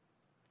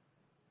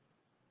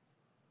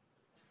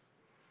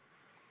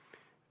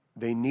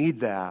 They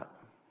need that.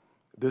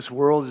 This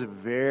world is a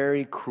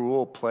very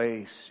cruel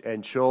place,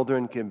 and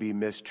children can be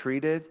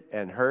mistreated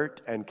and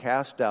hurt and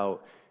cast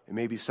out. And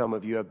maybe some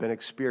of you have been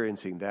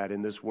experiencing that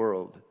in this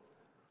world.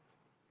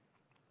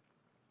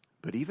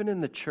 But even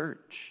in the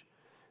church,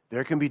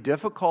 there can be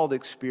difficult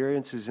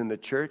experiences in the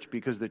church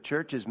because the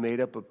church is made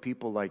up of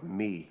people like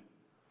me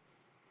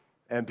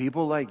and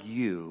people like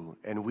you,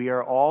 and we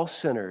are all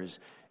sinners.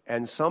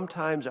 And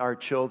sometimes our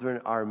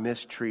children are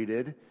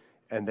mistreated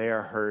and they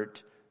are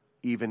hurt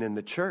even in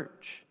the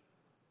church.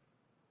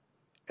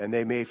 And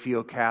they may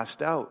feel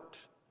cast out.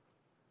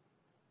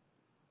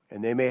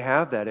 And they may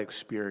have that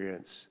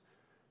experience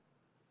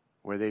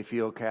where they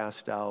feel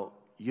cast out.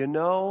 You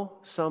know,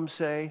 some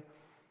say,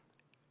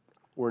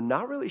 we're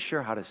not really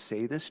sure how to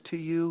say this to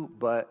you,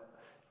 but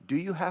do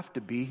you have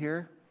to be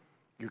here?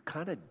 You're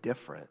kind of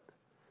different.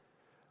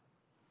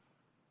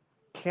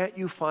 Can't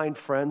you find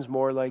friends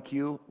more like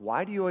you?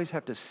 Why do you always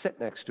have to sit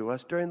next to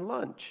us during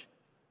lunch?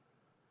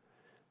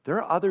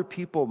 There are other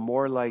people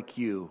more like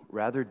you,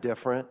 rather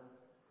different.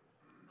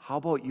 How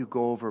about you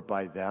go over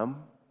by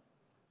them?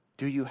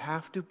 Do you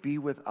have to be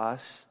with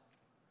us?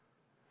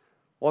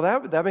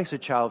 Well, that makes a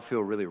child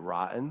feel really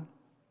rotten,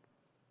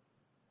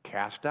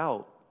 cast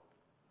out.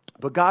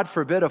 But God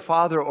forbid a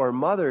father or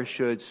mother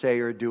should say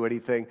or do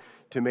anything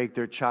to make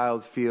their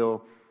child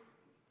feel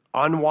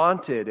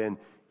unwanted and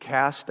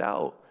cast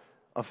out.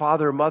 A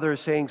father or mother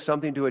is saying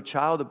something to a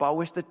child about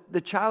which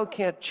the child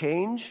can't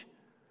change.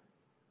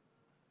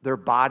 Their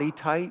body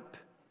type,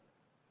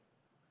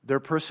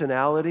 their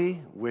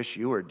personality, wish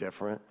you were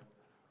different.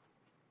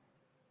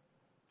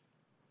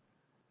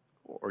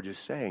 Or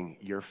just saying,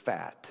 you're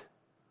fat.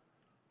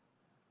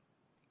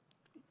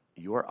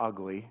 You are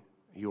ugly.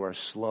 You are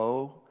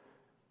slow.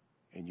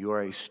 And you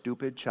are a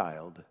stupid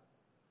child.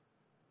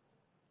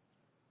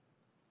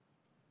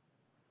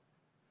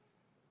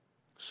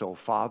 So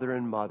father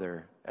and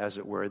mother, as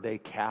it were, they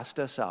cast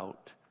us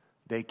out.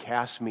 They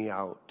cast me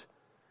out.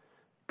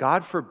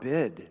 God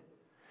forbid.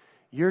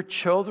 Your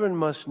children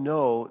must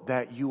know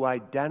that you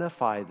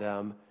identify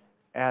them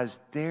as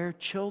their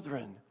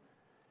children.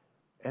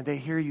 And they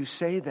hear you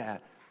say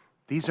that.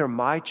 These are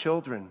my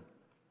children.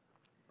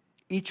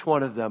 Each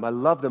one of them. I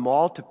love them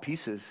all to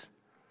pieces.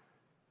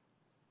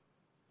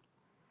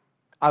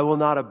 I will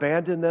not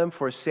abandon them,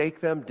 forsake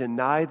them,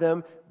 deny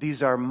them.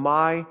 These are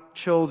my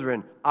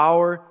children,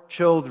 our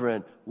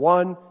children.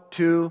 1,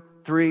 2,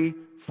 3,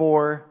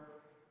 4.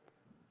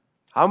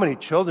 How many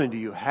children do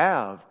you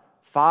have?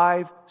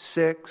 5,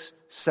 6,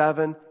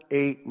 7,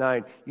 8,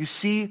 9. You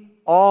see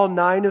all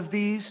 9 of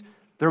these?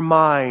 They're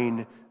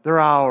mine. They're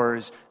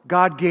ours.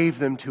 God gave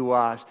them to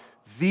us.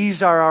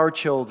 These are our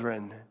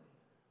children.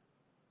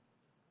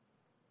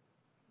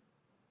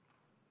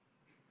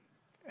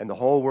 And the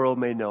whole world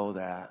may know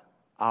that.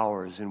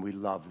 Ours, and we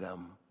love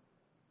them.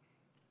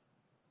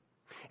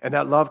 And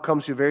that love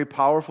comes to a very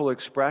powerful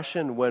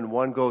expression when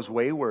one goes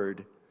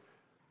wayward.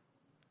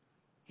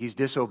 He's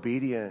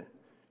disobedient.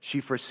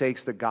 She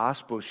forsakes the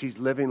gospel. She's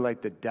living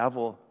like the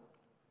devil.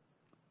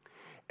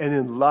 And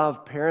in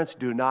love, parents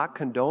do not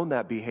condone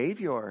that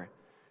behavior.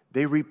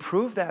 They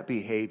reprove that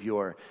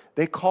behavior.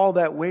 They call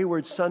that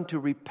wayward son to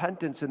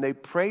repentance, and they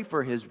pray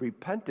for his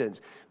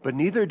repentance. But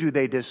neither do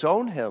they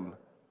disown him.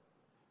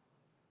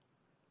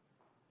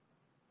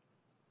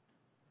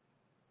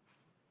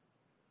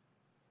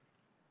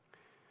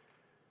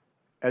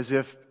 As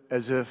if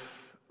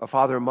a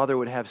father and mother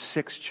would have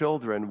 6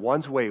 children.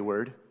 One's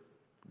wayward,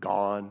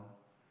 gone.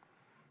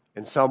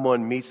 And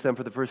someone meets them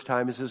for the first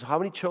time and says, how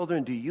many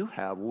children do you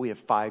have? Well, we have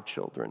 5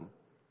 children.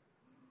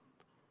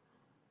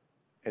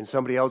 And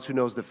somebody else who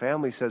knows the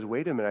family says,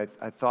 wait a minute,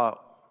 I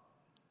thought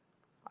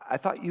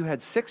you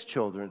had 6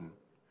 children.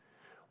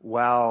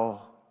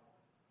 Well,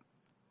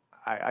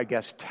 I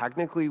guess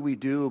technically we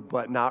do,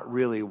 but not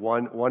really.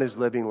 One is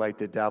living like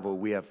the devil.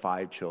 We have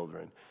 5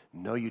 children.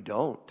 No, you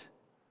don't.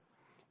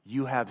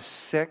 You have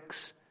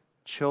 6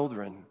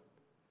 children.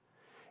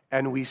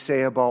 And we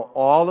say about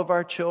all of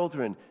our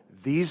children,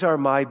 these are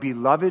my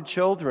beloved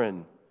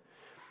children.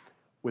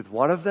 With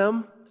one of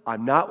them,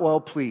 I'm not well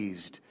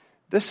pleased.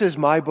 This is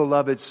my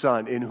beloved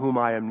son in whom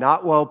I am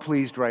not well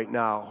pleased right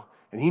now.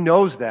 And he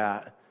knows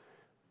that,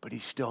 but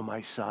he's still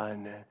my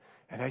son.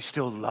 And I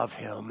still love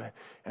him.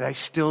 And I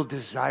still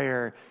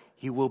desire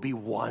he will be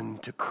won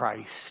to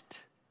Christ.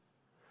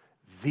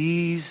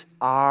 These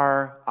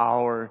are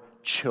our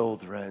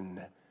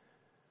children.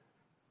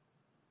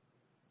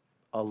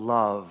 A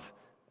love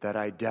that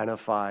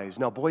identifies.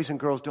 Now, boys and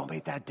girls, don't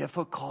make that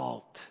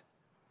difficult.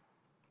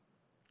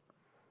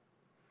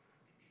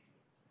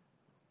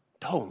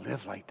 Don't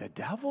live like the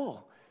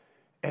devil.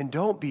 And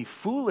don't be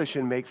foolish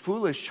and make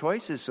foolish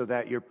choices so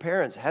that your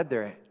parents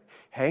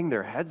hang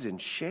their heads in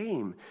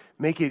shame.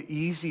 Make it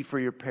easy for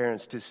your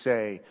parents to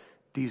say,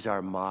 these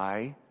are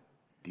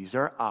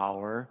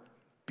our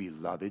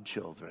beloved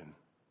children.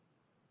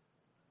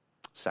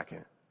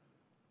 Second,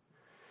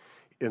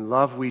 in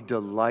love we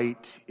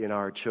delight in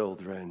our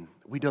children.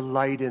 We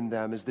delight in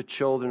them as the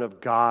children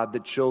of God, the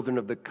children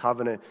of the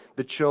covenant,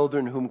 the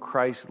children whom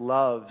Christ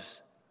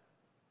loves.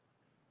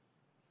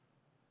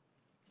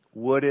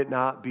 Would it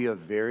not be a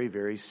very,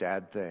 very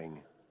sad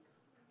thing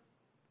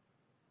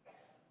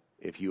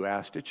if you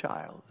asked a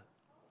child,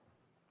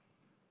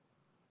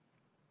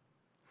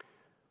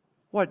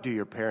 what do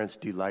your parents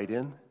delight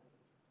in?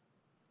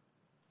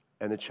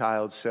 And the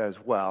child says,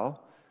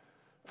 well,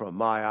 from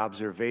my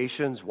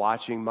observations,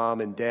 watching mom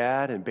and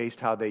dad, and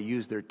based how they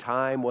use their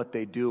time, what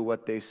they do,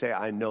 what they say,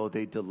 I know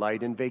they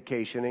delight in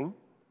vacationing.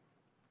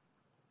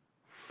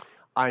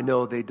 I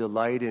know they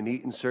delight in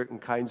eating certain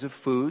kinds of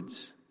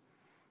foods.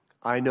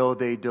 I know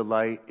they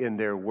delight in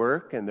their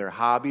work and their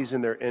hobbies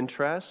and their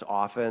interests.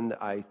 Often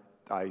I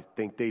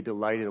think they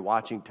delight in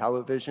watching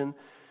television.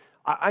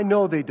 I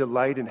know they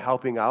delight in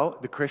helping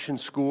out the Christian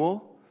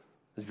school.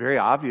 It's very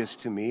obvious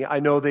to me. I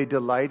know they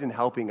delight in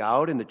helping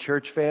out in the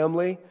church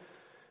family.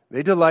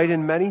 They delight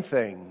in many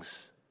things.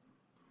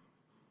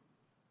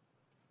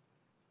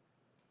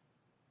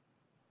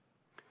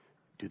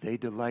 Do they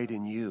delight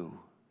in you?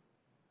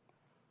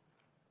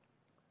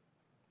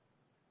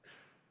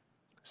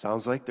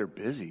 Sounds like they're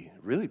busy,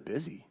 really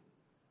busy.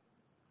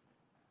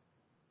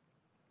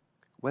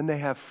 When they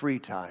have free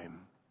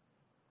time,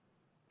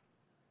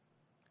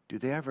 do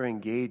they ever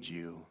engage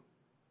you?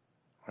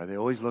 Are they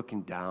always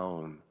looking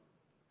down?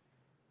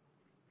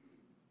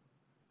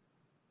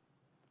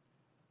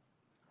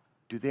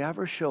 Do they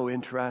ever show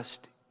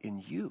interest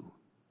in you?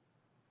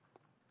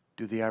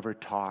 Do they ever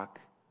talk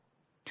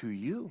to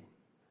you,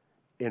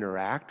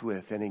 interact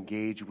with and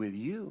engage with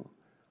you?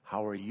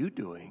 How are you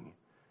doing?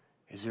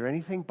 Is there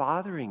anything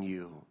bothering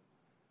you?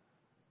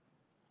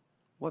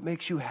 What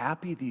makes you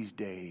happy these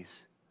days?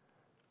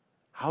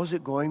 How's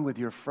it going with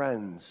your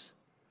friends?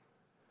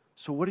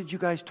 So what did you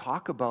guys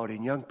talk about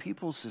in Young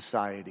People's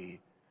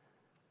Society?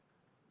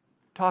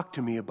 Talk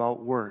to me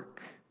about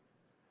work.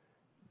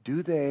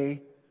 Do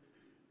they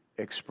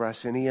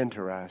express any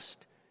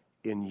interest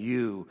in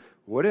you?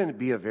 Wouldn't it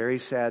be a very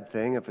sad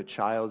thing if a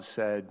child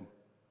said,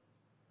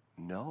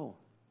 no,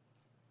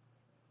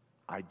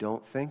 I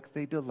don't think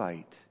they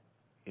delight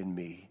in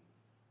me?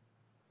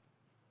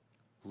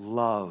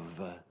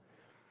 Love.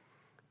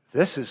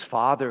 This is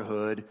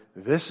fatherhood.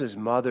 This is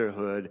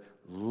motherhood.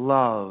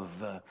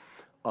 Love.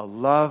 A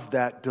love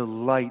that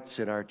delights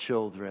in our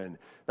children.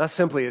 Not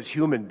simply as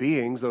human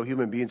beings, though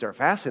human beings are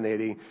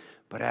fascinating,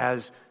 but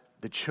as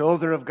the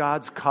children of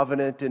God's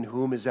covenant, in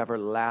whom is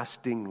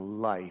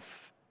everlasting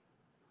life,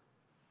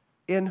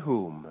 in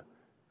whom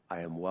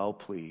I am well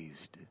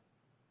pleased.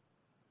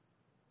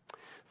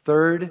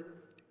 Third,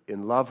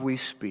 in love we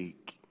speak.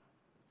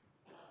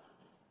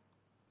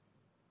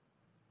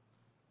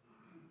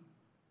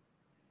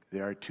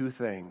 There are 2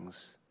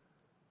 things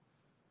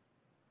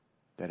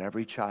that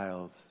every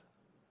child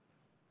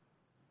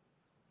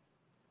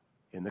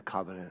in the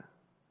covenant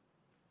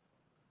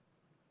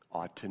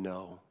ought to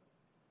know.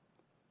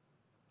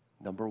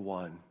 Number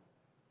 1,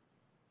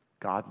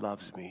 God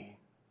loves me.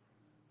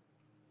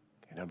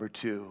 And number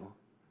 2,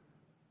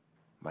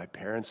 my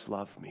parents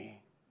love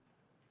me.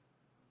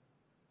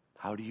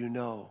 How do you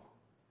know?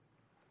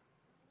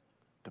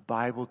 The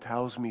Bible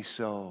tells me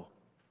so.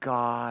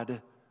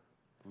 God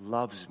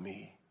loves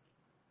me.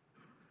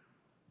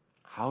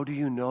 How do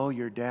you know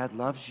your dad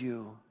loves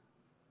you?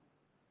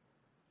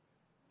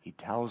 He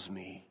tells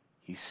me.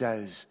 He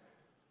says,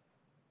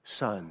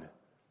 son,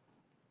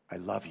 I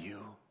love you.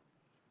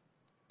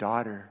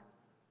 Daughter,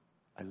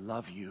 I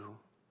love you.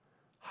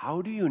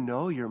 How do you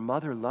know your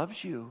mother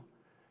loves you?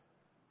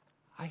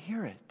 I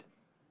hear it.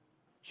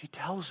 She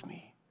tells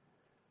me,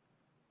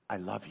 I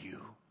love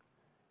you.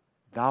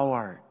 Thou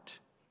art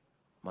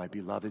my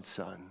beloved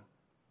son.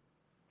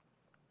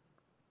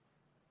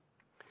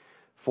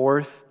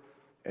 Fourth,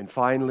 and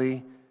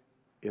finally,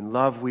 In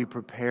love we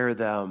prepare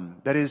them.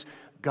 That is,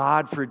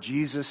 God, for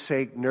Jesus'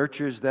 sake,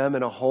 nurtures them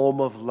in a home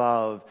of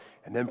love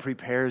and then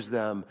prepares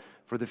them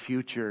for the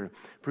future,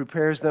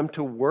 prepares them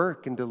to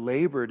work and to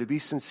labor, to be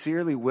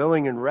sincerely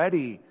willing and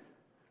ready.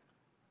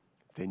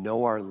 If they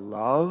know our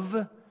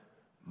love,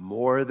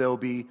 more they'll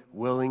be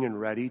willing and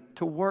ready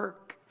to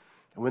work.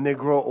 And when they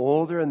grow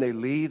older and they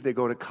leave, they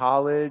go to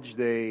college,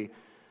 they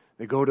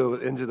go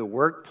into the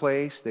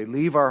workplace, they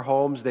leave our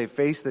homes, they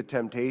face the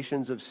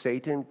temptations of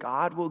Satan,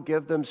 God will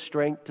give them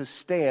strength to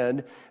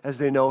stand as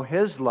they know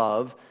His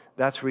love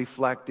that's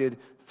reflected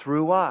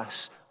through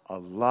us, a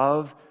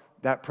love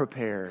that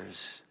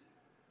prepares.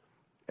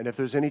 And if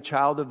there's any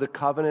child of the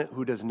covenant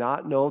who does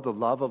not know the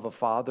love of a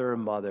father or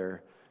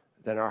mother,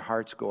 then our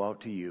hearts go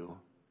out to you.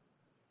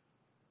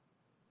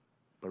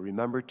 But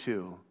remember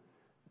too,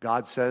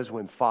 God says,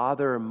 when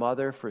father or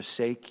mother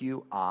forsake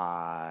you,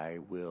 I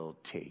will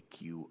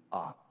take you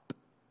up.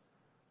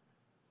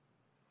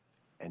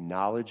 And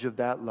knowledge of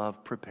that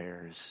love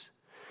prepares.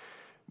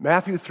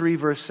 Matthew 3,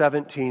 verse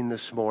 17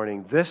 this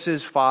morning. This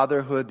is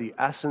fatherhood. The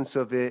essence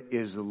of it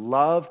is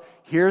love.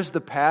 Here's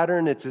the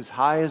pattern. It's as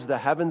high as the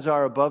heavens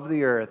are above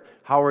the earth.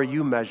 How are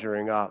you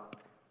measuring up?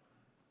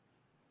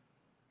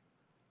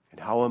 And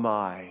how am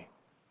I?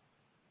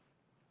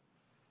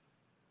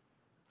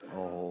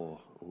 Oh,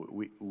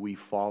 we've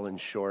fallen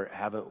short,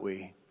 haven't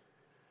we?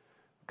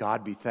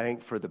 God be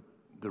thanked for the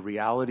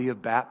reality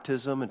of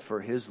baptism and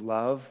for His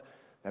love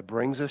that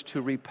brings us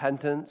to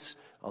repentance,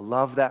 a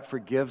love that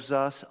forgives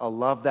us, a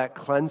love that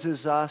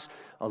cleanses us,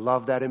 a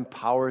love that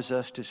empowers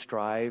us to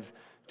strive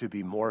to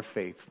be more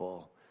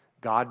faithful.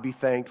 God be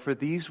thanked for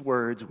these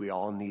words. We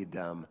all need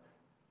them.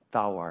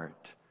 Thou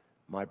art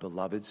my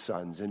beloved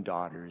sons and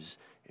daughters,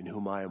 in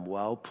whom I am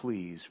well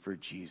pleased for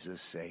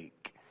Jesus'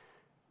 sake.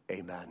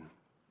 Amen.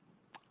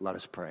 Let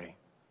us pray.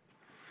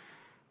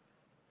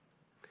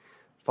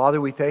 Father,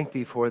 we thank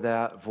Thee for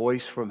that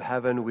voice from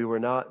heaven. We were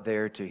not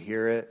there to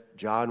hear it.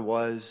 John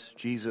was,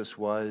 Jesus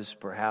was,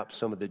 perhaps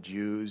some of the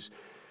Jews.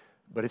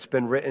 But it's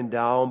been written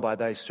down by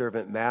Thy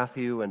servant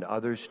Matthew and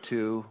others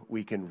too.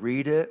 We can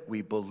read it,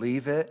 we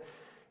believe it,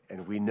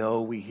 and we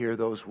know we hear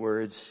those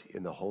words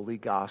in the Holy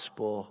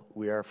Gospel.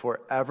 We are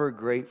forever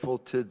grateful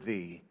to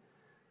Thee.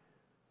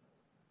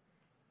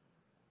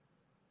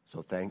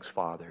 So thanks,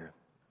 Father.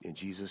 In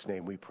Jesus'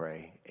 name we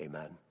pray.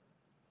 Amen.